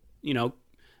 who,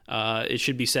 it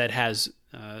should be said, has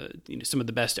some of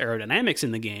the best aerodynamics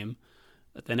in the game,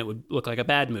 then it would look like a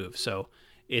bad move. So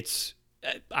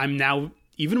I'm now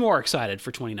even more excited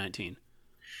for 2019.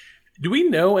 Do we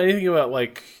know anything about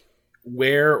like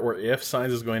where or if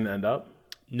Sainz is going to end up?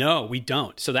 No, we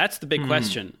don't. So that's the big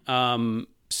question.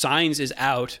 Sainz is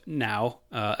out now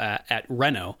at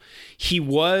Renault. He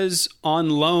was on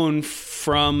loan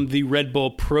from the Red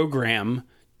Bull program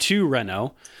to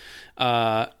Renault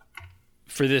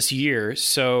for this year.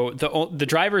 So the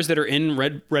drivers that are in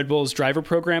Red Bull's driver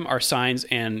program are Sainz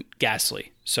and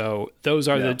Gasly. So those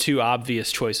are the two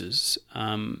obvious choices.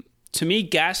 To me,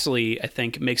 Gasly, I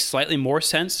think, makes slightly more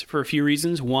sense for a few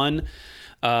reasons. One,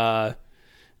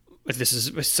 this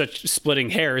is such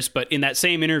splitting hairs, but in that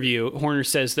same interview, Horner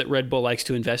says that Red Bull likes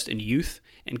to invest in youth,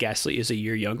 and Gasly is a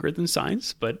year younger than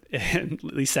Sainz, but at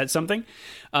least that's something.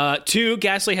 Two,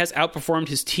 Gasly has outperformed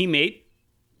his teammate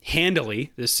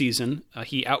handily this season.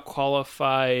 He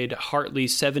outqualified Hartley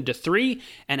 7-3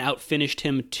 and outfinished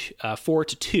him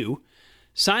 4-2.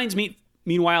 Sainz,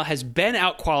 meanwhile, has been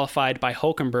outqualified by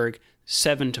Hülkenberg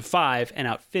 7-5 and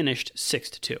outfinished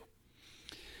 6-2.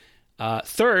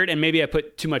 Third, and maybe I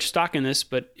put too much stock in this,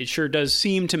 but it sure does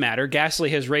seem to matter,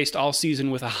 Gasly has raced all season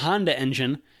with a Honda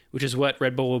engine, which is what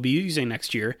Red Bull will be using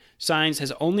next year. Sainz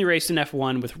has only raced in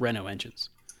F1 with Renault engines.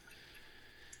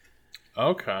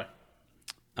 Okay.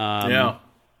 Yeah.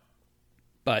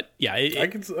 But yeah, I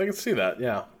can see that.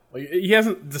 Yeah, like, he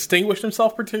hasn't distinguished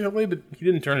himself particularly, but he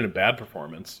didn't turn in a bad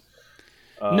performance.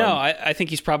 No, I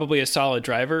think he's probably a solid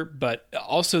driver, but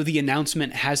also the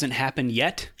announcement hasn't happened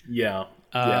yet. Yeah.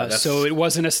 So it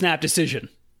wasn't a snap decision.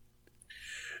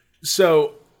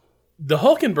 So the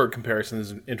Hülkenberg comparison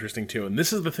is interesting too, and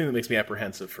this is the thing that makes me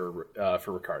apprehensive for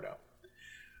Ricciardo.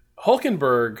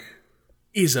 Hülkenberg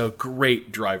is a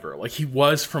great driver. Like, he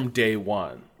was from day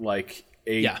one, like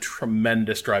a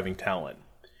tremendous driving talent.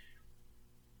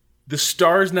 The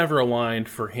stars never aligned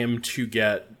for him to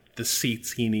get the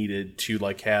seats he needed to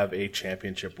like have a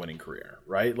championship winning career,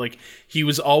 right? Like he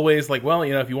was always like, well,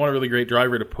 if you want a really great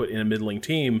driver to put in a middling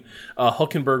team,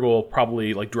 Hülkenberg will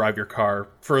probably like drive your car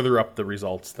further up the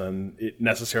results than it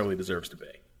necessarily deserves to be.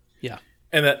 Yeah.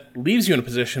 And that leaves you in a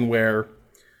position where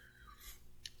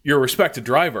you're a respected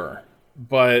driver,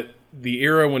 but the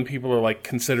era when people are like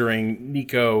considering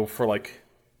Nico for like,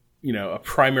 a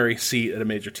primary seat at a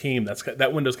major team,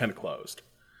 that window's kind of closed.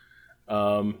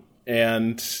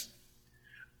 And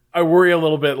I worry a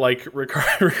little bit like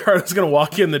Ricciardo's going to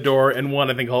walk in the door, and one,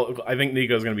 I think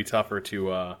Nico's going to be tougher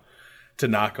to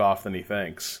knock off than he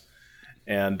thinks,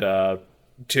 and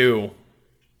two,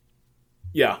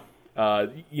 yeah,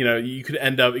 you could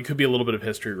end up. It could be a little bit of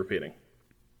history repeating.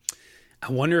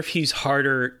 I wonder if he's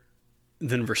harder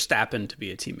than Verstappen to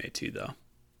be a teammate to, though.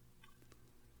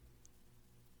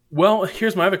 Well,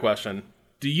 here's my other question: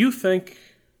 Do you think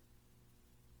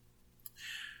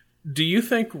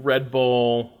Red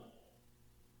Bull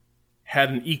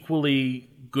had an equally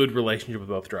good relationship with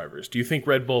both drivers? Do you think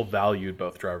Red Bull valued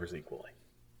both drivers equally?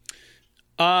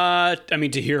 I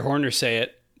mean, to hear Horner say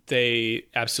it, they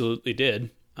absolutely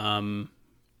did. And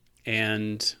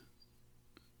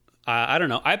I don't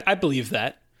know. I believe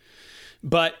that.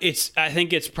 But I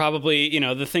think it's probably,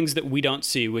 the things that we don't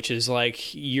see, which is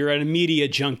like you're at a media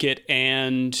junket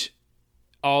and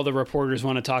all the reporters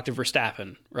want to talk to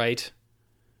Verstappen, right?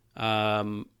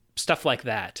 Stuff like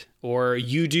that. Or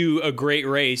you do a great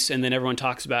race and then everyone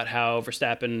talks about how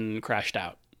Verstappen crashed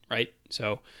out, right?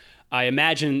 So I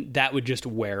imagine that would just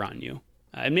wear on you.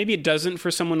 And maybe it doesn't for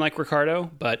someone like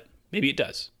Ricciardo, but maybe it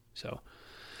does. So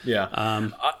yeah.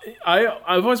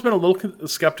 I've always been a little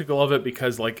skeptical of it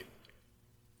because like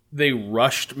they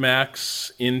rushed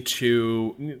Max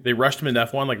into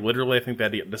F1. Like literally, I think they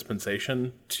had to get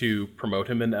dispensation to promote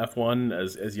him into F1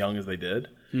 as young as they did.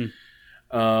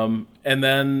 And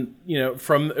then,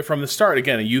 from the start,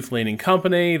 again, a youth-leaning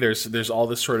company, there's all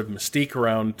this sort of mystique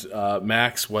around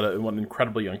Max, what an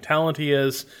incredibly young talent he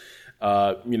is.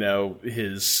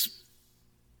 His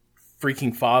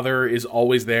freaking father is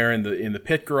always there in the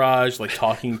pit garage, like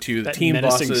talking to the team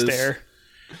bosses. Stare.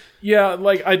 Yeah,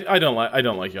 like I don't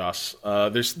like Jos.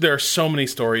 There are so many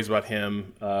stories about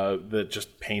him that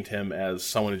just paint him as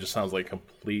someone who just sounds like a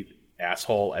complete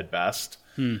asshole at best.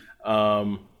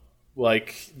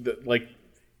 Like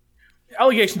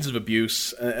allegations of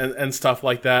abuse and stuff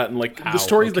like that, and like the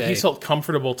stories that he felt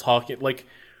comfortable talking. Like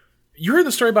you heard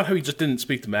the story about how he just didn't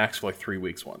speak to Max for like 3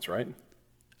 weeks once, right?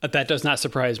 That does not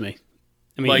surprise me.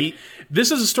 I mean, like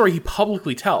this is a story he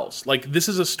publicly tells. Like this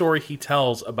is a story he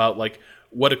tells about like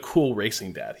what a cool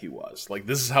racing dad he was. Like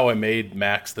this is how I made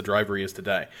Max the driver he is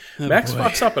today. Max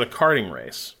fucks up at a karting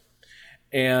race,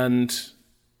 and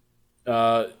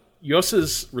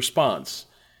Jos's response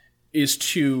is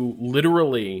to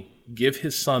literally give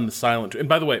his son the silent... And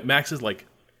by the way, Max is like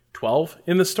 12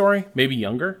 in the story, maybe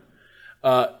younger.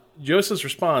 Jos's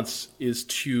response is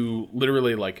to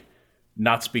literally like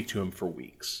not speak to him for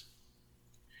weeks.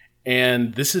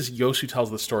 And this is Jos who tells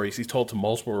the stories. He's told to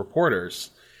multiple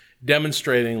reporters,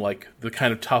 demonstrating like the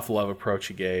kind of tough love approach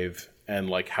he gave and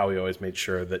like how he always made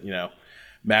sure that,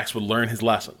 Max would learn his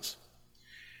lessons.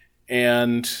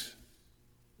 And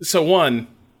so one...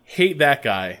 hate that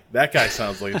guy. That guy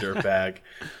sounds like a dirtbag.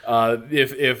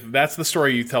 If that's the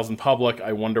story he tells in public,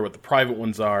 I wonder what the private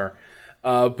ones are.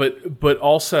 But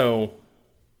also,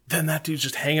 then that dude's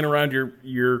just hanging around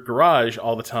your garage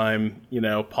all the time,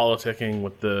 politicking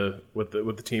with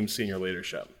the team's senior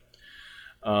leadership.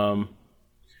 I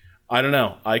don't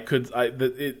know.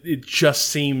 It just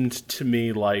seemed to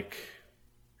me like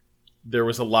there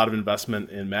was a lot of investment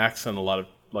in Max and a lot of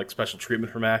like special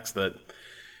treatment for Max that.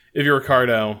 If you're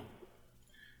Ricciardo,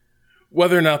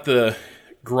 whether or not the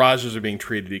garages are being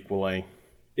treated equally,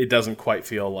 it doesn't quite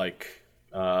feel like,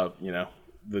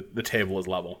 the table is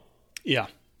level. Yeah.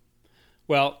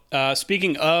 Well,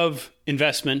 speaking of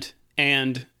investment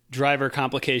and driver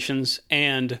complications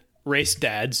and race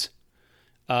dads,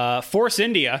 Force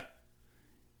India,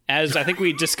 as I think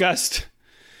we discussed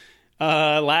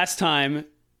last time,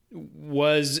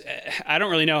 I don't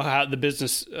really know how the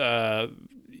business,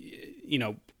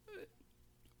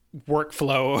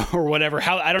 workflow or whatever.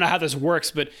 I don't know how this works,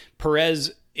 but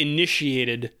Perez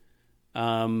initiated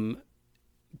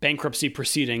bankruptcy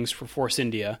proceedings for Force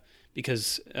India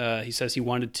because he says he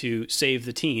wanted to save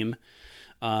the team.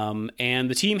 And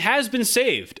the team has been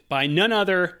saved by none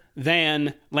other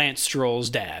than Lance Stroll's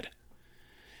dad.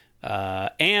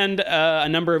 And a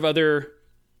number of other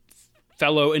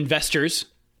fellow investors,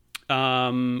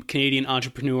 Canadian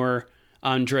entrepreneur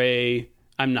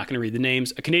I'm not going to read the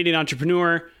names, a Canadian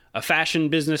entrepreneur, a fashion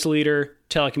business leader,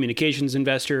 telecommunications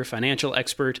investor, financial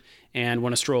expert, and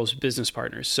one of Stroll's business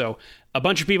partners. So a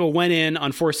bunch of people went in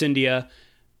on Force India.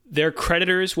 Their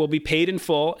creditors will be paid in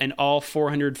full, and all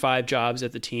 405 jobs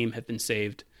at the team have been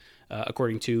saved,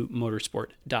 according to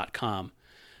motorsport.com.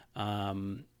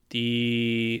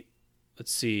 Team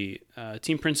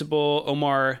principal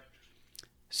Omar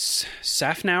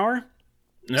Safnauer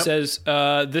says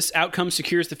this outcome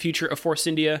secures the future of Force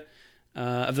India,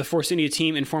 of the Force India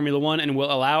team in Formula One, and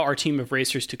will allow our team of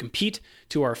racers to compete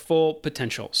to our full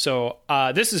potential. So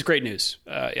this is great news.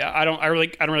 I don't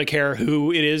really care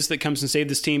who it is that comes and saves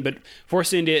this team, but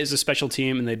Force India is a special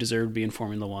team, and they deserve to be in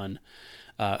Formula One.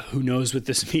 Who knows what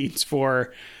this means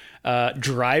for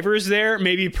drivers there?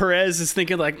 Maybe Perez is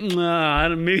thinking like,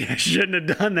 maybe I shouldn't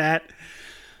have done that.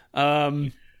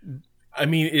 I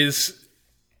mean, so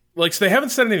they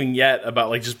haven't said anything yet about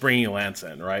like just bringing Lance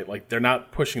in, right? Like they're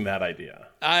not pushing that idea.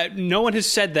 No one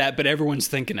has said that, but everyone's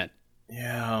thinking it.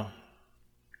 Yeah.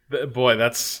 Boy,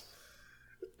 that's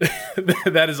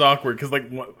that is awkward because like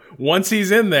once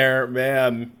he's in there,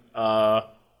 man. Are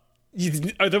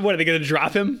they going to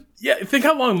drop him? Yeah, think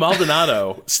how long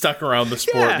Maldonado stuck around the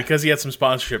sport because he had some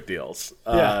sponsorship deals.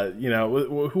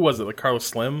 Who was it? Like Carlos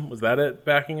Slim? Was that it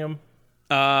backing him?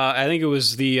 I think it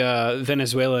was the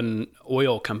Venezuelan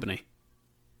oil company.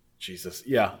 Jesus,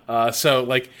 yeah. So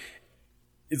like,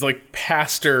 it's like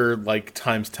Pastor like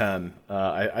times 10.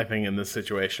 I think in this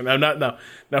situation, now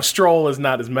Stroll is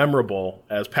not as memorable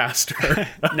as Pastor.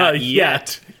 Not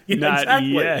yet. Not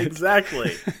yet.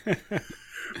 Exactly.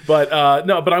 But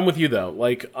I'm with you though.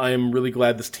 Like, I'm really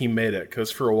glad this team made it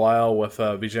because for a while with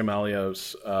Vijay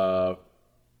Mallya's,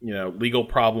 legal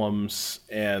problems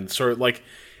and sort of like,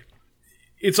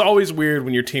 it's always weird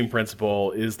when your team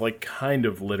principal is like kind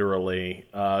of literally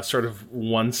sort of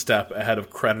one step ahead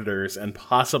of creditors and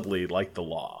possibly like the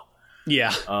law.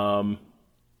 Yeah.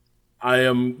 I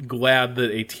am glad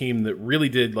that a team that really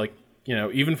did like,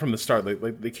 even from the start,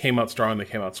 they came out strong, they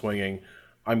came out swinging.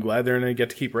 I'm glad they're going to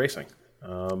get to keep racing.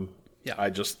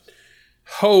 I just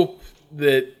hope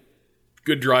that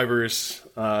good drivers,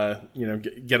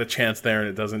 get a chance there and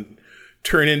it doesn't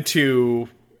turn into,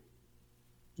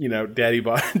 daddy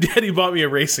bought me a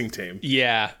racing team.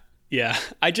 Yeah.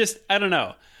 I don't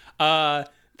know.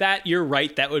 That you're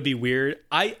right. That would be weird.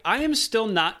 I am still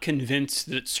not convinced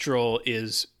that Stroll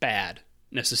is bad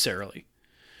necessarily.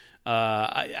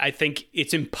 I think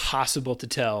it's impossible to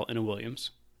tell in a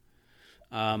Williams.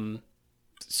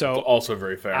 So also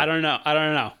very fair. I don't know.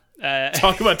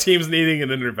 Talk about teams needing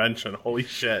an intervention. Holy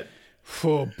shit.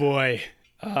 Oh boy.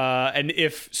 And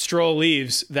if Stroll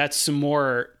leaves, that's some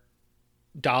more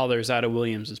dollars out of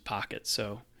Williams' pocket.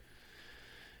 So,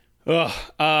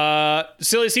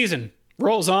 silly season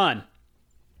rolls on.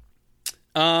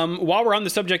 While we're on the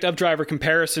subject of driver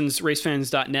comparisons,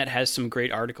 racefans.net has some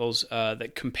great articles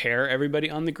that compare everybody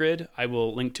on the grid. I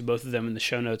will link to both of them in the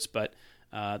show notes, but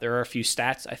there are a few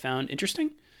stats I found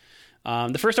interesting.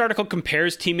 The first article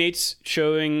compares teammates,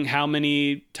 showing how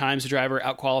many times the driver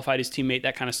outqualified his teammate,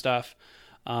 that kind of stuff.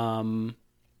 But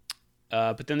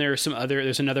then there's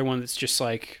another one that's just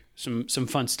like some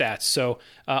fun stats. So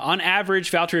on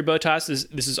average, Valtteri Bottas,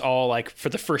 this is all like for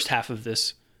the first half of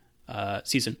this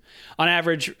season. On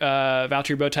average,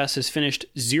 Valtteri Bottas has finished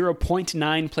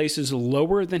 0.9 places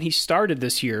lower than he started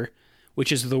this year,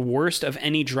 which is the worst of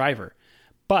any driver.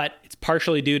 But it's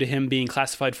partially due to him being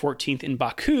classified 14th in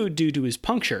Baku due to his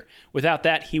puncture. Without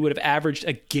that, he would have averaged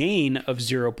a gain of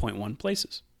 0.1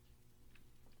 places.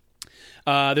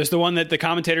 There's the one that the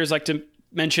commentators like to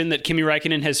mention, that Kimi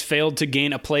Räikkönen has failed to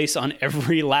gain a place on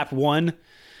every lap one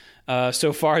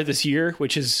so far this year,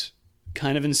 which is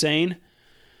kind of insane.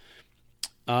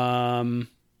 Let's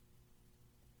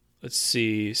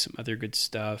see, some other good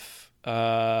stuff.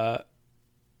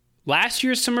 Last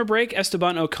year's summer break,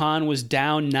 Esteban Ocon was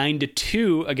down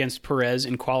 9-2 against Perez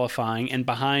in qualifying and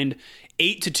behind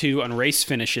 8-2 on race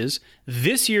finishes.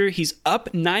 This year, he's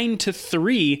up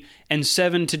 9-3 and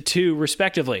 7-2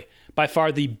 respectively. By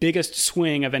far the biggest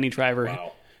swing of any driver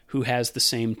who has the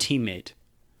same teammate.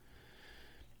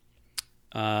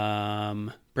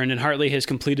 Brendan Hartley has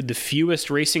completed the fewest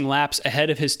racing laps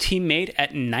ahead of his teammate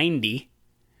at 90.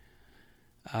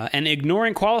 And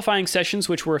ignoring qualifying sessions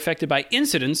which were affected by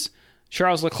incidents,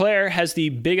 Charles Leclerc has the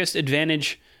biggest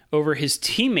advantage over his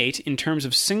teammate in terms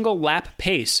of single lap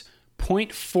pace,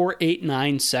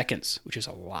 0.489 seconds, which is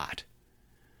a lot.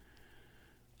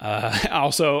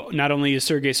 Also, not only is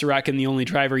Sergei Sorokin the only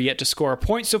driver yet to score a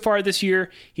point so far this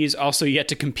year, he is also yet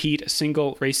to compete a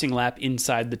single racing lap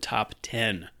inside the top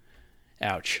 10.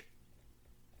 Ouch.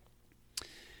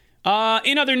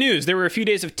 In other news, there were a few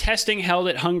days of testing held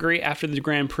at Hungary after the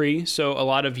Grand Prix, so a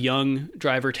lot of young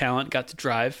driver talent got to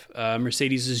drive.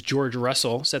 Mercedes' George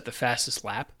Russell set the fastest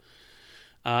lap.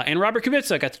 And Robert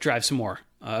Kubica got to drive some more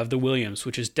of the Williams,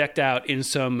 which is decked out in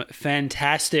some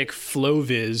fantastic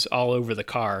Flow-Viz all over the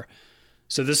car.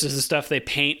 So this is the stuff they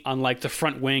paint on like the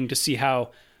front wing to see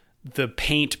how the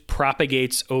paint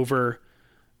propagates over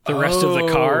the rest of the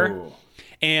car.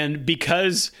 And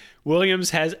because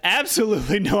Williams has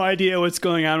absolutely no idea what's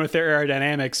going on with their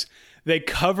aerodynamics, they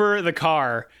cover the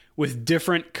car with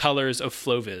different colors of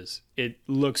Flow-Viz. It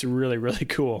looks really, really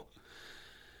cool.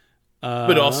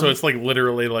 But also it's like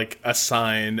literally like a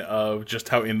sign of just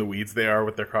how in the weeds they are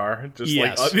with their car. Just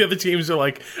yes. Like the other teams are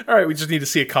like, all right, we just need to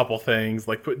see a couple things,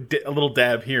 like put a little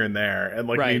dab here and there. And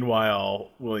like, right. Meanwhile,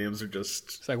 Williams are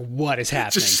just... It's like, what is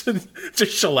happening?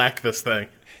 Just shellac this thing.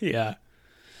 Yeah.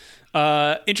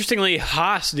 Interestingly,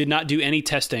 Haas did not do any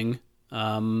testing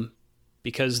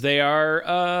because they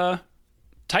are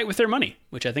tight with their money,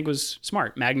 which I think was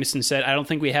smart. Magnussen said, I don't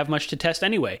think we have much to test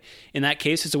anyway. In that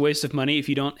case, it's a waste of money if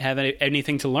you don't have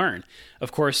anything to learn.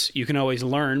 Of course, you can always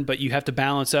learn, but you have to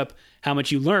balance up how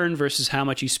much you learn versus how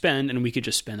much you spend, and we could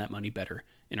just spend that money better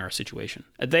in our situation.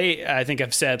 They, I think,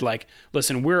 have said, like,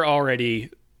 listen, we've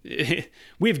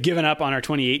given up on our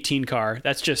 2018 car.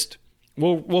 That's just...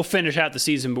 We'll finish out the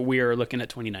season, but we are looking at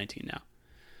 2019 now.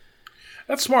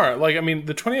 That's smart. Like, I mean,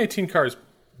 the 2018 car has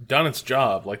done its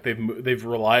job. Like, they've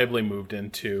reliably moved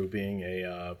into being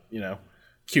a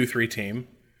Q3 team.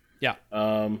 Yeah.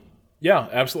 Yeah,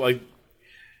 absolutely.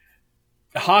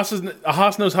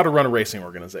 Haas knows how to run a racing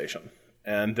organization,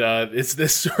 and it's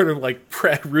this sort of like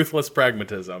ruthless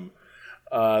pragmatism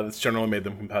that's generally made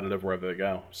them competitive wherever they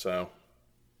go. So,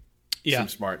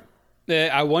 seems smart.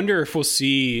 I wonder if we'll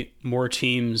see more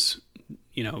teams,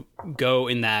 go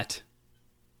in that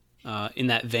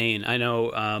vein. I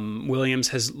know Williams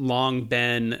has long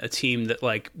been a team that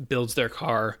like builds their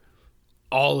car,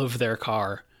 all of their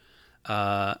car.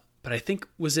 But I think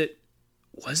was it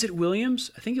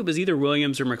Williams? I think it was either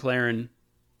Williams or McLaren,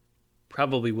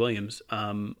 probably Williams.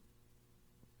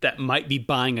 That might be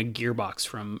buying a gearbox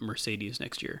from Mercedes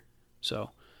next year.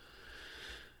 So.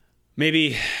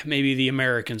 Maybe the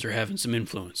Americans are having some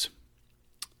influence.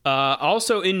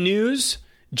 Also in news,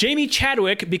 Jamie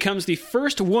Chadwick becomes the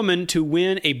first woman to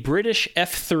win a British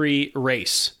F3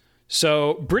 race.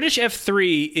 So British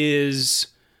F3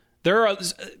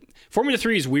 Formula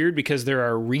 3 is weird because there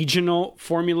are regional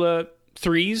Formula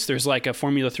 3s. There's like a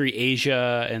Formula 3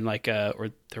 Asia and or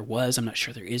there was, I'm not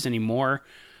sure there is anymore.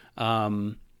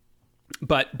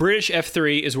 But British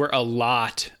F3 is where a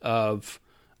lot of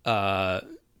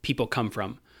people come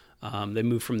from. They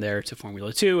move from there to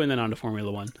Formula 2 and then on to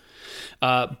Formula 1.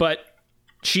 But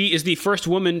she is the first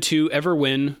woman to ever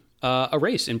win a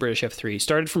race in British F3.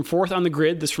 Started from 4th on the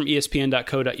grid. This from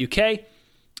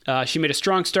ESPN.co.uk. She made a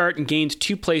strong start and gained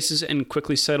 2 places and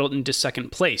quickly settled into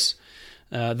 2nd place.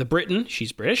 The Briton,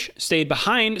 she's British, stayed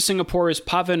behind Singapore's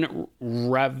Pavan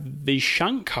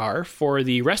Ravishankar for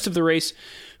the rest of the race,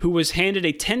 who was handed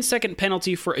a 10-second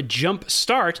penalty for a jump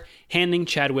start, handing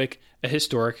Chadwick a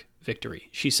historic victory.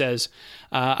 She says,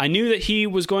 I knew that he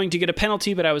was going to get a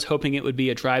penalty, but I was hoping it would be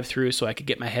a drive-through so I could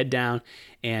get my head down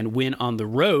and win on the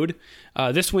road.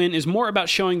 This win is more about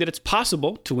showing that it's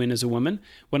possible to win as a woman.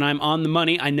 When I'm on the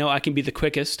money, I know I can be the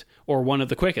quickest or one of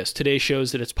the quickest. Today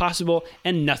shows that it's possible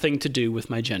and nothing to do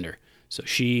with my gender. So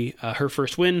her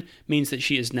first win means that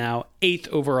she is now 8th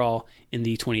overall in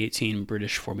the 2018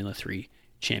 British Formula 3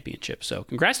 Championship. So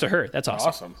congrats to her. That's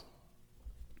awesome.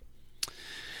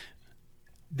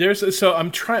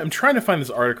 I'm trying to find this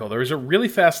article. There was a really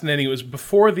fascinating. It was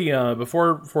before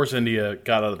Force India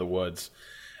got out of the woods.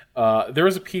 There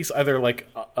was a piece either like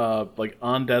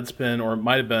on Deadspin or it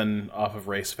might have been off of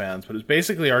Race Fans, but it was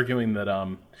basically arguing that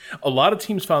a lot of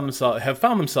teams have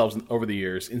found themselves over the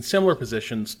years in similar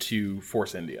positions to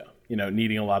Force India.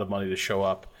 Needing a lot of money to show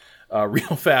up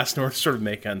real fast in order to sort of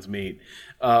make ends meet.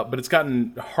 But it's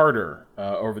gotten harder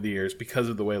over the years because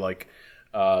of the way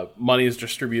money is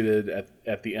distributed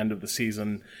at the end of the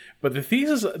season. But the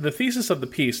thesis of the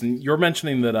piece, and you're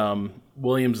mentioning that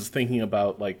Williams is thinking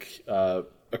about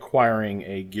acquiring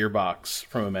a gearbox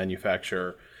from a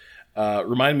manufacturer,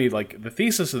 remind me the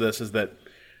thesis of this is that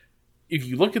if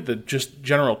you look at the just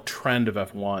general trend of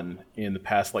F1 in the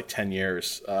past 10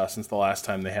 years since the last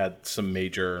time they had some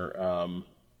major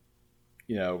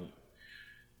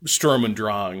Sturm und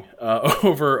Drang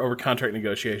over contract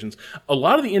negotiations. A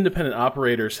lot of the independent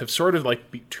operators have sort of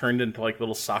turned into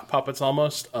little sock puppets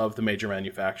almost of the major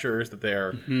manufacturers, that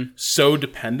they're so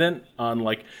dependent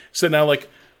on so now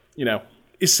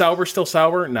is Sauber still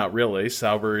Sauber? Not really.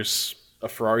 Sauber's a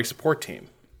Ferrari support team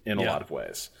in a lot of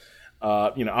ways.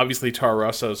 Obviously Toro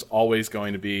Rosso's always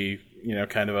going to be,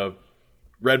 kind of a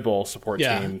Red Bull support team.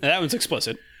 Yeah, that one's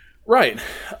explicit. Right.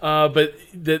 But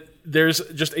there's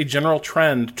just a general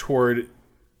trend toward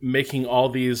making all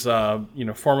these,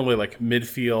 formerly like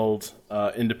midfield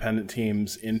independent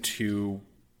teams into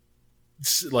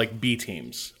like B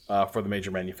teams for the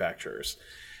major manufacturers.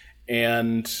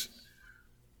 And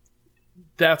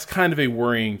that's kind of a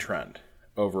worrying trend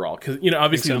overall. Because,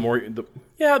 obviously the more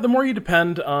you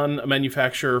depend on a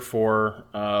manufacturer for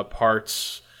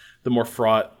parts, the more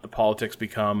fraught the politics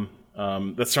become.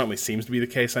 That certainly seems to be the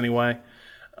case anyway.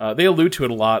 They allude to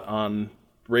it a lot on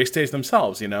race days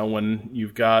themselves, when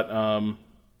you've got,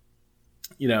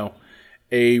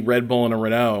 a Red Bull and a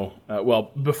Renault,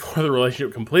 before the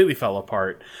relationship completely fell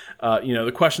apart,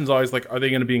 the question's always like, are they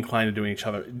going to be inclined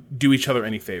to do each other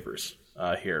any favors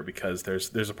here? Because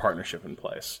there's a partnership in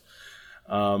place.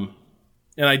 And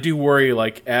I do worry,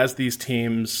 like, as these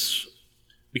teams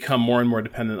become more and more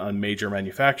dependent on major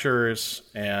manufacturers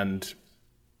and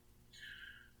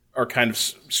are kind of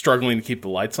struggling to keep the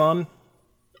lights on,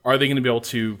 are they going to be able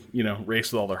to,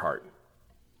 race with all their heart?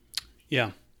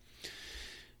 Yeah.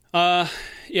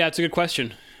 It's a good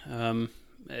question. I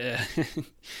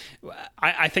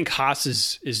think Haas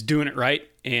is doing it right,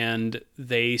 and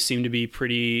they seem to be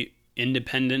pretty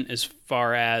independent as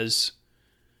far as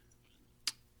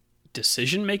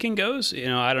decision making goes.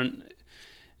 I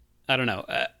don't know.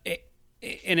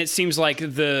 And it seems like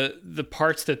the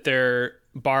parts that they're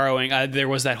borrowing, there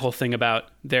was that whole thing about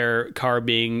their car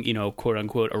being, quote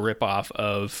unquote, a ripoff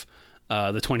of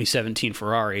the 2017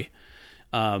 Ferrari.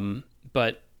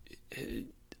 But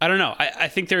I don't know. I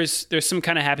think there's some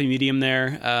kind of happy medium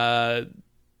there.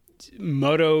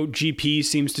 Moto GP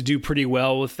seems to do pretty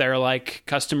well with their like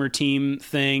customer team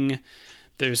thing.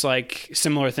 There's like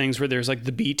similar things where there's like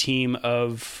the B team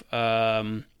of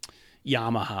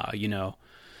Yamaha,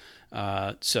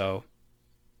 so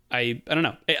I don't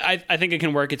know. I think it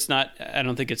can work. It's not. I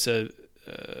don't think it's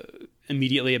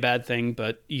immediately a bad thing.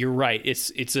 But you're right.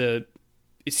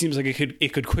 It seems like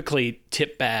it could quickly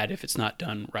tip bad if it's not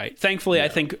done right. Thankfully, yeah. I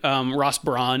think Ross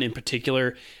Brawn in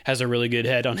particular has a really good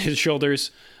head on his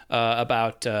shoulders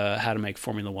about how to make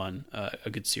Formula One a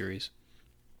good series.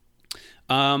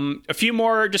 A few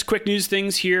more just quick news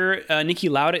things here. Niki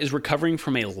Lauda is recovering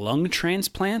from a lung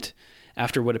transplant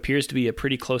after what appears to be a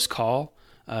pretty close call.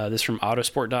 This from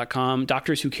Autosport.com.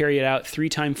 Doctors who carried out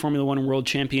three-time Formula One world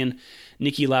champion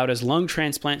Niki Lauda's lung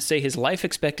transplant say his life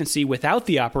expectancy without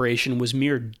the operation was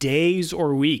mere days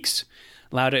or weeks.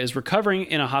 Lauda is recovering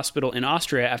in a hospital in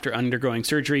Austria after undergoing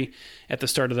surgery at the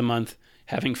start of the month,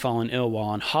 having fallen ill while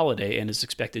on holiday, and is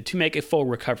expected to make a full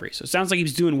recovery. So it sounds like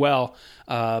he's doing well,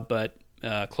 but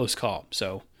close call.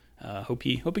 So hope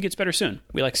he gets better soon.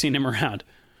 We like seeing him around.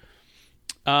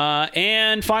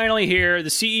 And finally here, the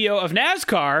CEO of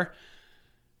NASCAR,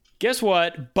 guess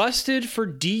what? Busted for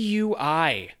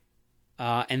DUI,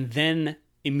 and then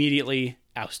immediately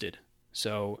ousted.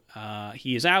 So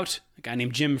he is out. A guy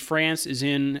named Jim France is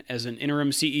in as an interim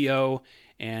CEO,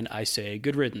 and I say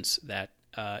good riddance. That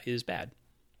is bad.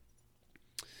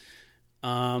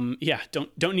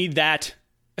 Don't need that.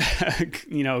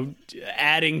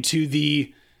 Adding to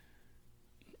the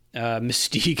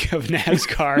mystique of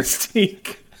NASCAR.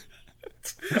 Mystique.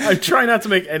 I try not to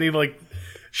make any like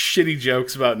shitty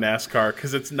jokes about NASCAR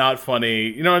because it's not funny.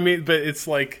 You know what I mean? But it's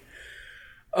like,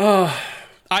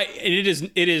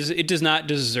 it does not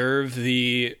deserve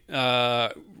the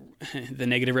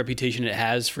negative reputation it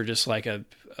has for just like a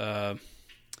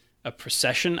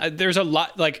procession. There's a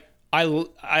lot like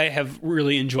I have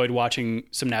really enjoyed watching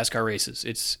some NASCAR races.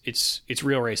 It's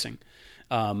real racing,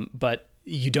 but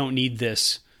you don't need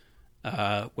this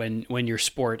when your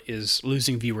sport is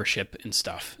losing viewership and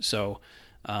stuff. So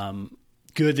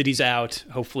good that he's out.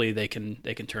 Hopefully they can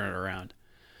turn it around.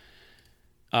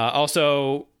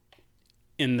 Also,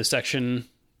 in the section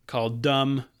called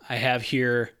Dumb, I have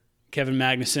here Kevin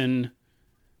Magnussen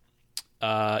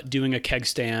doing a keg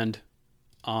stand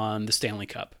on the Stanley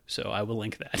Cup. So I will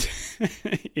link that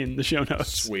in the show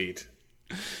notes. Sweet.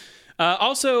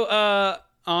 Also,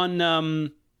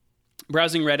 on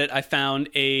browsing Reddit, I found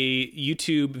a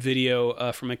YouTube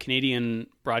video from a Canadian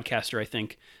broadcaster, I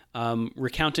think,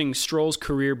 recounting Stroll's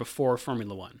career before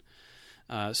Formula One.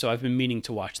 So I've been meaning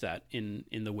to watch that in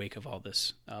the wake of all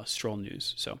this Stroll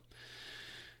news. So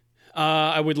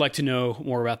I would like to know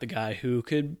more about the guy who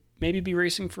could maybe be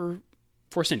racing for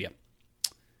Force India.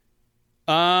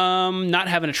 Not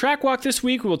having a track walk this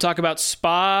week. We'll talk about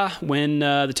Spa when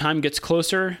the time gets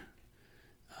closer.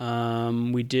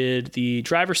 We did the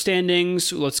driver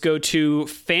standings. Let's go to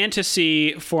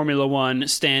fantasy Formula One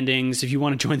standings. If you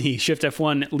want to join the Shift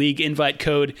F1 League invite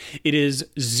code, it is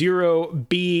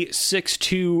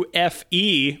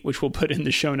 0B62FE, which we'll put in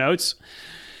the show notes.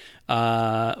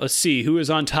 Let's see who is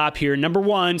on top here. Number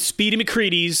 1, Speedy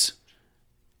McCready's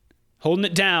holding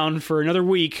it down for another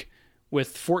week with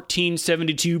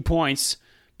 1472 points.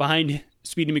 Behind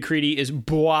Speedy McCready is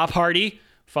Bois Party,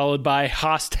 followed by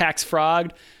Haas Tax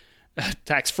Fraud, not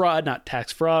Tax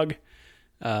Frog.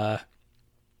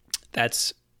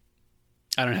 That's,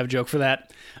 I don't have a joke for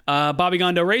that. Bobby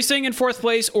Gondo Racing in 4th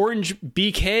place. Orange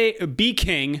B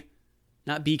King,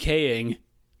 not BKing.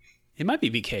 It might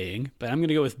be BKing, but I'm going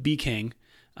to go with B King.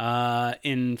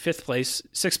 In 5th place.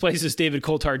 6th place is David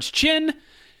Coulthard's Chin.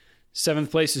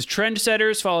 7th place is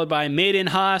Trendsetters, followed by Made in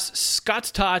Haas, Scott's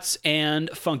Tots, and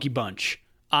Funky Bunch.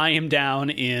 I am down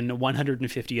in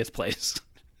 150th place.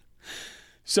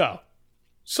 So.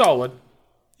 Solid.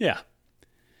 Yeah.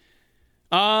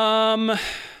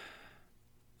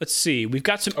 Let's see. We've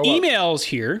got some emails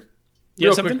here.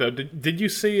 Real quick, though. Did you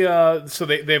see, so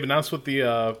they've announced what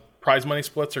the prize money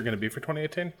splits are going to be for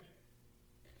 2018?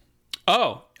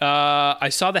 Oh, I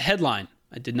saw the headline.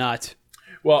 I did not.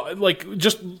 Well,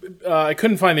 I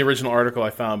couldn't find the original article I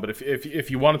found, but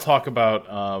if you want to talk about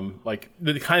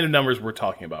the kind of numbers we're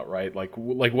talking about, right? Like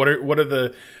what are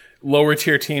the lower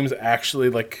tier teams actually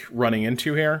running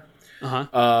into here?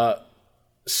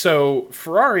 So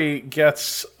Ferrari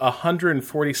gets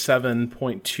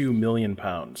 147.2 million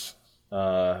pounds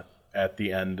at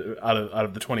the end out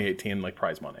of the 2018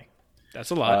 prize money.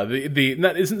 That's a lot.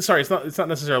 It's not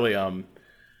necessarily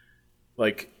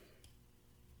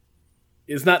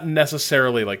is not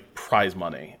necessarily prize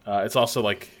money. It's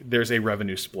also there's a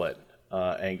revenue split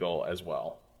angle as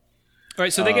well. All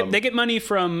right, so they get money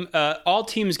from all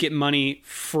teams get money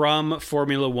from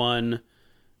Formula One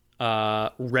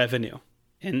revenue,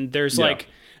 and there's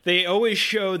they always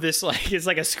show this it's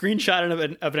like a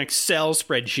screenshot of an Excel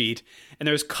spreadsheet, and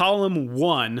there's column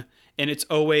 1, and it's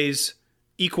always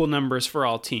equal numbers for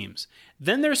all teams.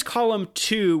 Then there's column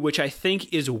 2, which I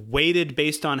think is weighted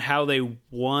based on how they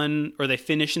won or they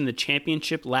finished in the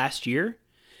championship last year.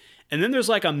 And then there's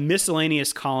a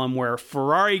miscellaneous column where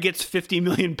Ferrari gets 50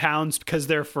 million pounds because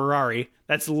they're Ferrari.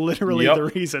 That's literally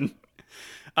the reason.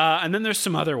 And then there's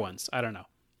some other ones. I don't know.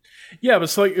 Yeah, but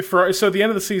so at the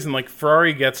end of the season,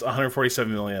 Ferrari gets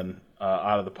 147 million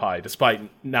out of the pie, despite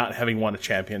not having won a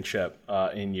championship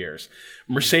in years.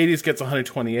 Mercedes gets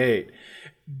 128.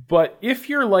 But if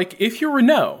you're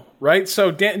Renault, right? So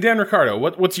Dan Ricciardo,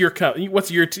 what's your team going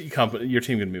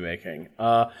to be making?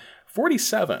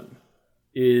 47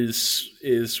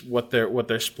 is what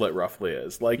their split roughly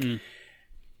is.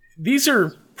 These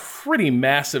are pretty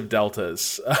massive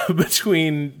deltas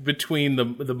between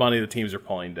the money the teams are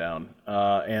pulling down,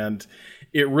 and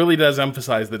it really does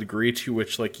emphasize the degree to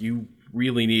which you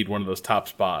really need one of those top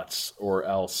spots, or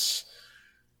else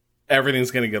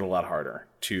everything's going to get a lot harder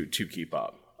to keep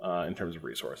up in terms of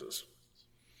resources.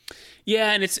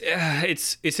 Yeah, and it's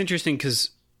interesting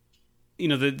because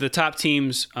the top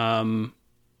teams, well,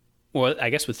 I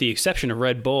guess with the exception of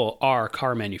Red Bull, are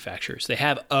car manufacturers. They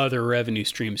have other revenue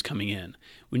streams coming in.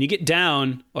 When you get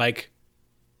down,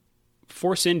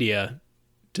 Force India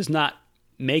does not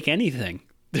make anything.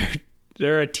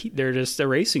 They're just a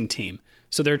racing team,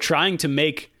 so they're trying to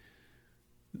make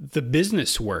the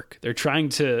business work. They're trying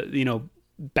to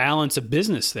balance a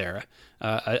business there,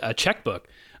 a checkbook.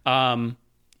 And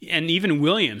even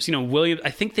Williams,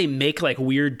 I think they make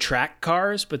weird track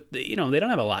cars, but they don't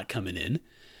have a lot coming in.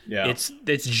 Yeah.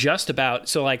 It's just about,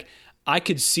 so I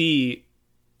could see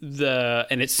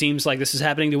and it seems like this is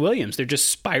happening to Williams. They're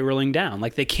just spiraling down.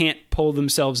 They can't pull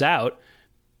themselves out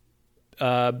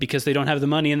because they don't have the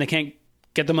money, and they can't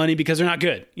get the money because they're not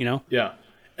good, Yeah.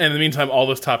 And in the meantime, all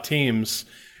those top teams,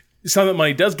 some of that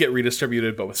money does get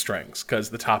redistributed, but with strings, because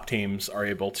the top teams are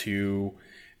able to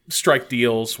strike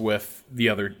deals with the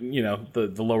other,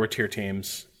 the lower tier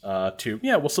teams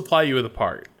we'll supply you with a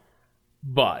part.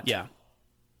 But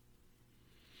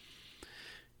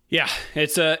yeah,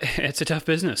 it's a tough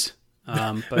business.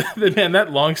 But man,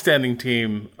 that long-standing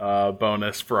team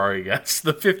bonus Ferrari gets,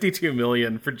 the 52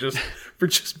 million for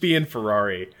just being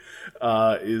Ferrari,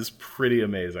 is pretty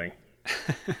amazing.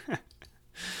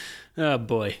 Oh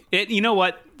boy! You know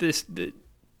what? The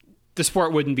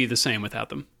sport wouldn't be the same without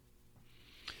them.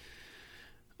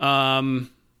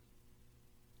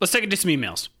 Let's take it to some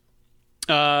emails.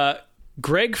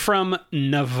 Greg from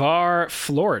Navarre,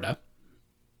 Florida.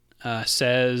 he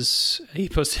sends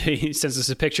us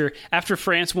a picture. After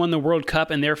France won the World Cup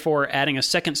and therefore adding a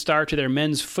second star to their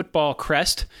men's football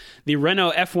crest, the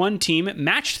Renault F1 team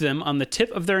matched them on the tip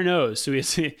of their nose. So we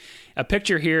see a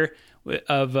picture here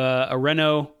of a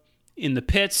Renault in the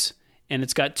pits, and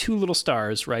it's got two little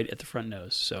stars right at the front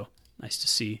nose. So nice to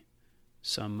see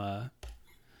some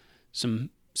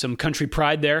country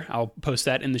pride there. I'll post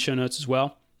that in the show notes as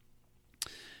well.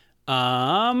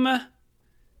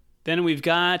 Then we've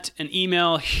got an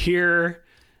email here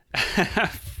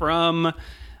from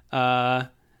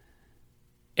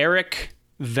Eric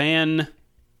Van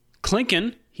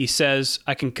Klinken. He says,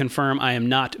 I can confirm I am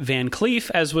not Van Cleef,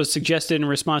 as was suggested in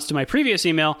response to my previous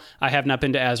email. I have not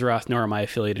been to Azeroth, nor am I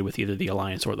affiliated with either the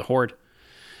Alliance or the Horde.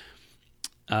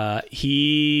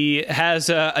 He has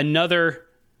another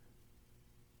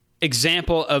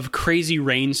example of crazy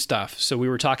rain stuff. So we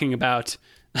were talking about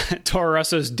Toro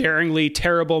Rosso's daringly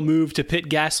terrible move to pit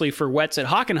Gasly for wets at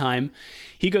Hockenheim.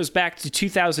 He goes back to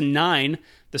 2009,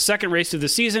 the second race of the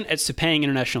season at Sepang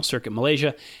International Circuit,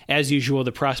 Malaysia. As usual,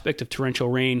 the prospect of torrential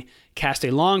rain cast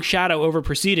a long shadow over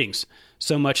proceedings,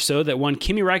 so much so that one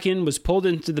Kimi Räikkönen was pulled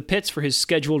into the pits for his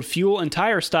scheduled fuel and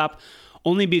tire stop,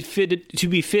 only to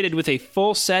be fitted with a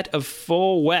full set of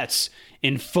full wets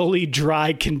in fully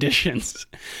dry conditions.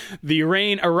 The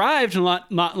rain arrived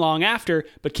not long after,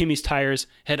 but Kimi's tires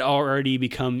had already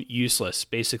become useless.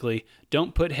 Basically,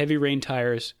 don't put heavy rain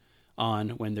tires on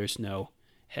when there's no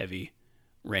heavy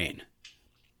rain.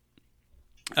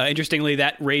 Interestingly,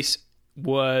 that race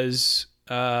was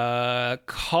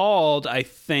called, I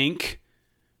think,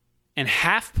 and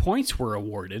half points were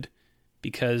awarded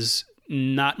because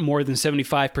not more than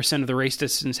 75% of the race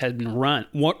distance had been run.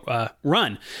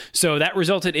 So that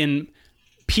resulted in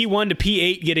P1 to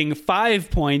P8 getting 5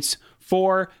 points,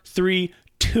 4, 3,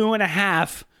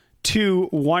 2.5, 2,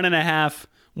 1.5,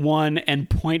 1, and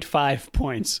 0.5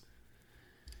 points,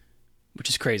 which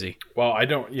is crazy. Well, I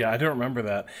don't remember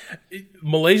that.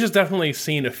 Malaysia's definitely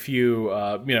seen a few,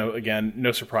 again,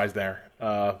 no surprise there.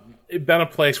 It's been a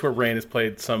place where rain has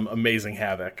played some amazing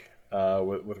havoc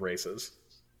with races.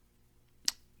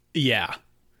 Yeah.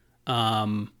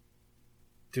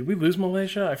 Did we lose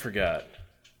Malaysia? I forgot.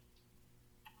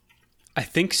 I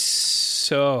think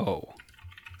so.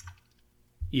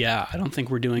 Yeah, I don't think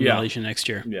we're doing Malaysia next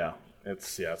year. Yeah,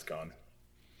 it's gone.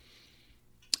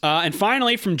 And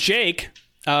finally, from Jake,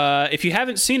 if you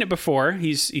haven't seen it before,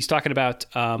 he's talking about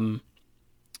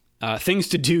things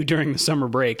to do during the summer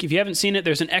break. If you haven't seen it,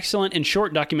 there's an excellent and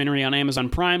short documentary on Amazon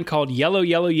Prime called Yellow,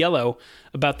 Yellow, Yellow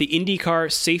about the IndyCar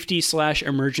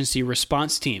safety/emergency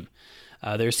response team.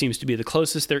 There seems to be the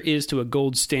closest there is to a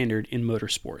gold standard in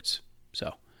motorsports.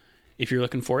 So if you're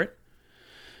looking for it,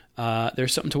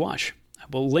 there's something to watch. I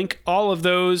will link all of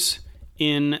those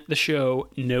in the show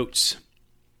notes.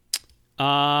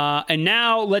 And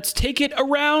now let's take it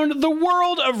around the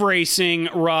world of racing,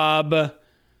 Rob.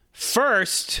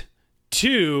 First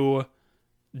to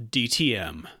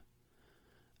DTM.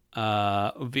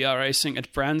 We are racing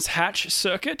at Brands Hatch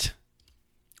Circuit,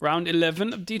 round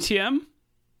 11 of DTM.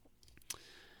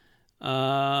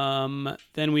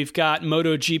 Then we've got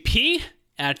MotoGP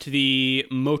at the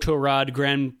Motorrad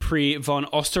Grand Prix von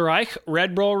Österreich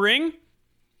Red Bull Ring.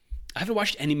 I haven't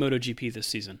watched any MotoGP this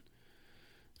season.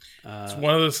 It's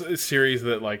one of those series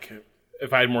that, like,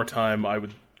 if I had more time, I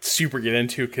would super get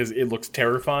into because it looks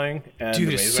terrifying and dude,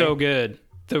 amazing. It's so good.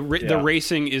 The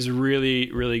racing is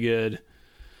really, really good.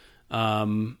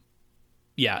 I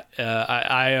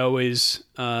always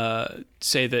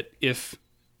say that if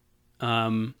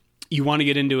you want to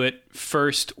get into it,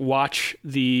 first watch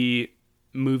the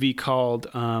movie called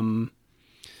Hitting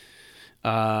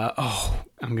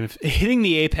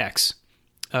the Apex.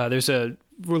 There's a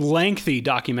lengthy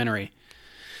documentary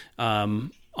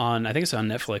on, I think it's on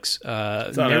Netflix.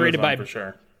 It's on narrated Amazon by for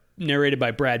sure. Narrated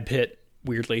by Brad Pitt,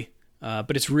 weirdly.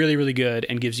 But it's really, really good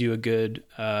and gives you a good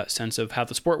sense of how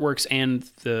the sport works and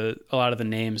a lot of the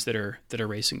names that are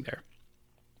racing there.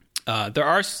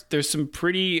 There's some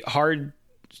pretty hard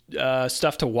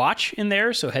stuff to watch in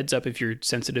there, so heads up if you're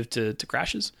sensitive to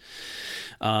crashes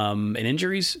and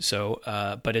injuries. So,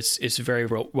 but it's very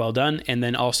well done. And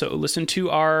then also listen to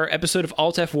our episode of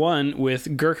Alt F1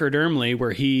 with Gurker Dermley,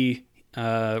 where he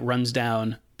runs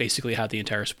down basically how the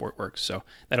entire sport works. So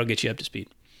that'll get you up to speed.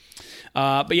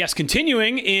 But yes,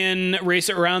 continuing in Race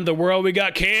Around the World, we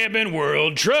got Cabin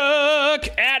World Truck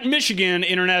at Michigan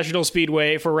International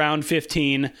Speedway for round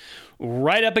 15,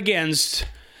 right up against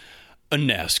a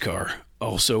NASCAR,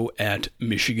 also at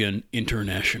Michigan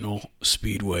International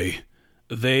Speedway.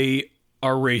 They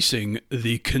are racing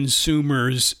the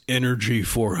Consumers Energy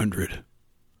 400.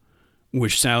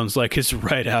 which sounds like it's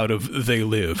right out of They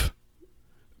Live.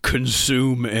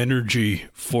 Consume energy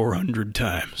 400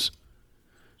 times.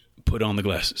 Put on the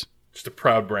glasses. Just a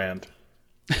proud brand.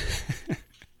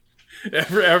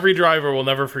 Every driver will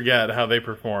never forget how they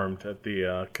performed at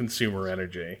the Consumer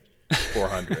Energy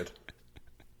 400.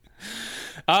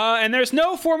 And there's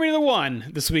no Formula One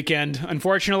this weekend,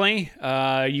 unfortunately.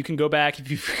 You can go back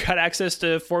if you've got access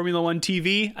to Formula One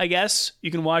TV, I guess. You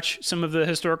can watch some of the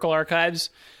historical archives.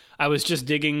 I was just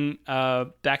digging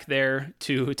back there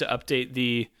to update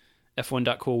the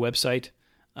F1.cool website.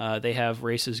 They have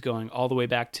races going all the way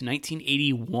back to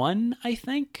 1981, I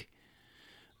think.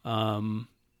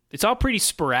 It's all pretty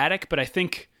sporadic, but I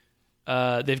think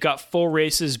they've got full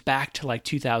races back to like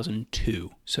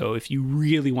 2002. So if you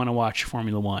really want to watch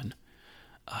Formula One,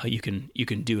 you can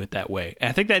do it that way. And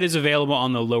I think that is available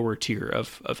on the lower tier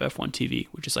of F1 TV,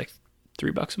 which is like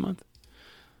 $3 a month,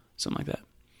 something like that.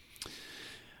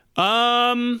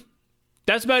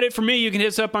 That's about it for me. You can hit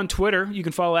us up on Twitter. You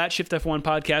can follow at Shift F1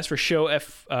 Podcast for show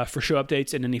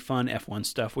updates and any fun F1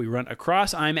 stuff we run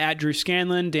across. I'm at Drew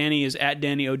Scanlon. Danny is at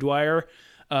Danny O'Dwyer.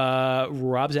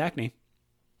 Rob Zachney.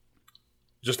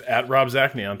 Just at Rob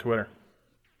Zachney on Twitter.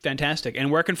 Fantastic.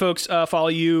 And where can folks follow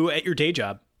you at your day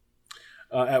job?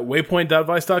 At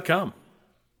waypoint.vice.com.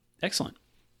 Excellent.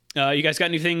 You guys got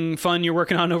anything fun you're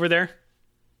working on over there?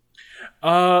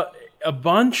 A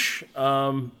bunch.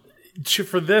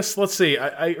 For this, let's see.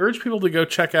 I urge people to go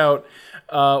check out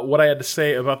what I had to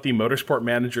say about the Motorsport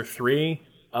Manager 3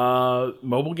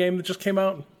 mobile game that just came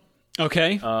out.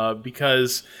 Okay.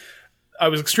 Because I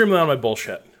was extremely on my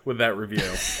bullshit with that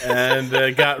review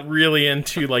and got really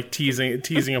into like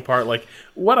teasing apart like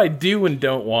what I do and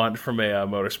don't want from a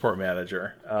Motorsport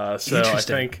Manager. So I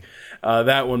think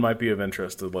that one might be of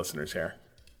interest to the listeners here.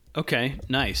 Okay,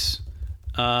 nice.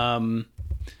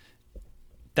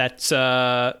 That's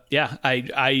I've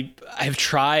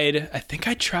tried. I think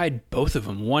I tried both of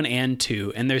them, 1 and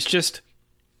 2, and there's just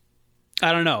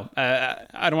I don't know.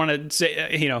 I don't want to say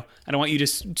I don't want you to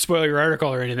spoil your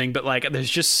article or anything, but like there's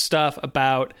just stuff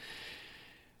about.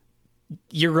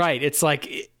 You're right. It's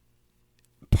like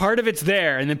part of it's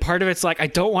there, and then part of it's like I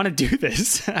don't want to do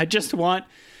this. I just want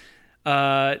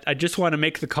to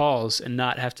make the calls and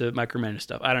not have to micromanage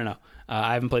stuff. I don't know.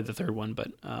 I haven't played the third one,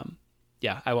 but.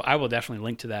 Yeah, I will definitely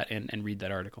link to that and read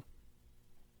that article.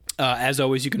 As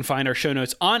always, you can find our show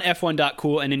notes on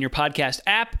f1.cool and in your podcast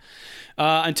app.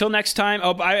 Until next time,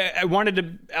 I wanted to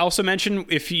also mention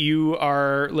if you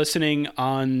are listening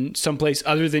on someplace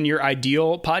other than your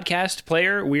ideal podcast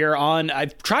player, we are on,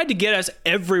 I've tried to get us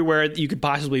everywhere that you could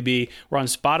possibly be. We're on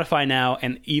Spotify now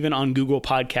and even on Google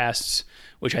Podcasts,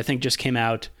 which I think just came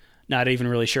out. Not even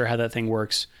really sure how that thing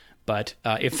works. But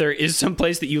if there is some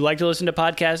place that you like to listen to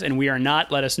podcasts and we are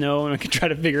not, let us know and we can try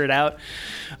to figure it out.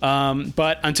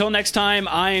 But until next time,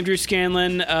 I am Drew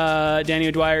Scanlon. Danny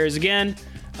O'Dwyer is again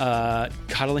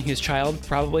cuddling his child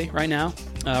probably right now.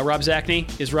 Rob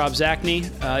Zachney is Rob Zachney.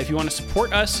 If you want to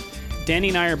support us, Danny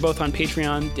and I are both on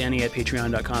Patreon. Danny at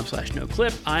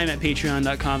patreon.com/noclip. I'm at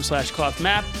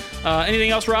patreon.com/clothmap.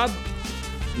 Anything else, Rob?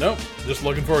 Nope. Just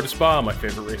looking forward to Spa, my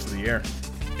favorite race of the year.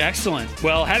 Excellent.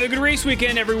 Well, have a good race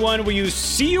weekend, everyone. Will you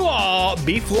see you all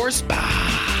before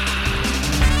Spa?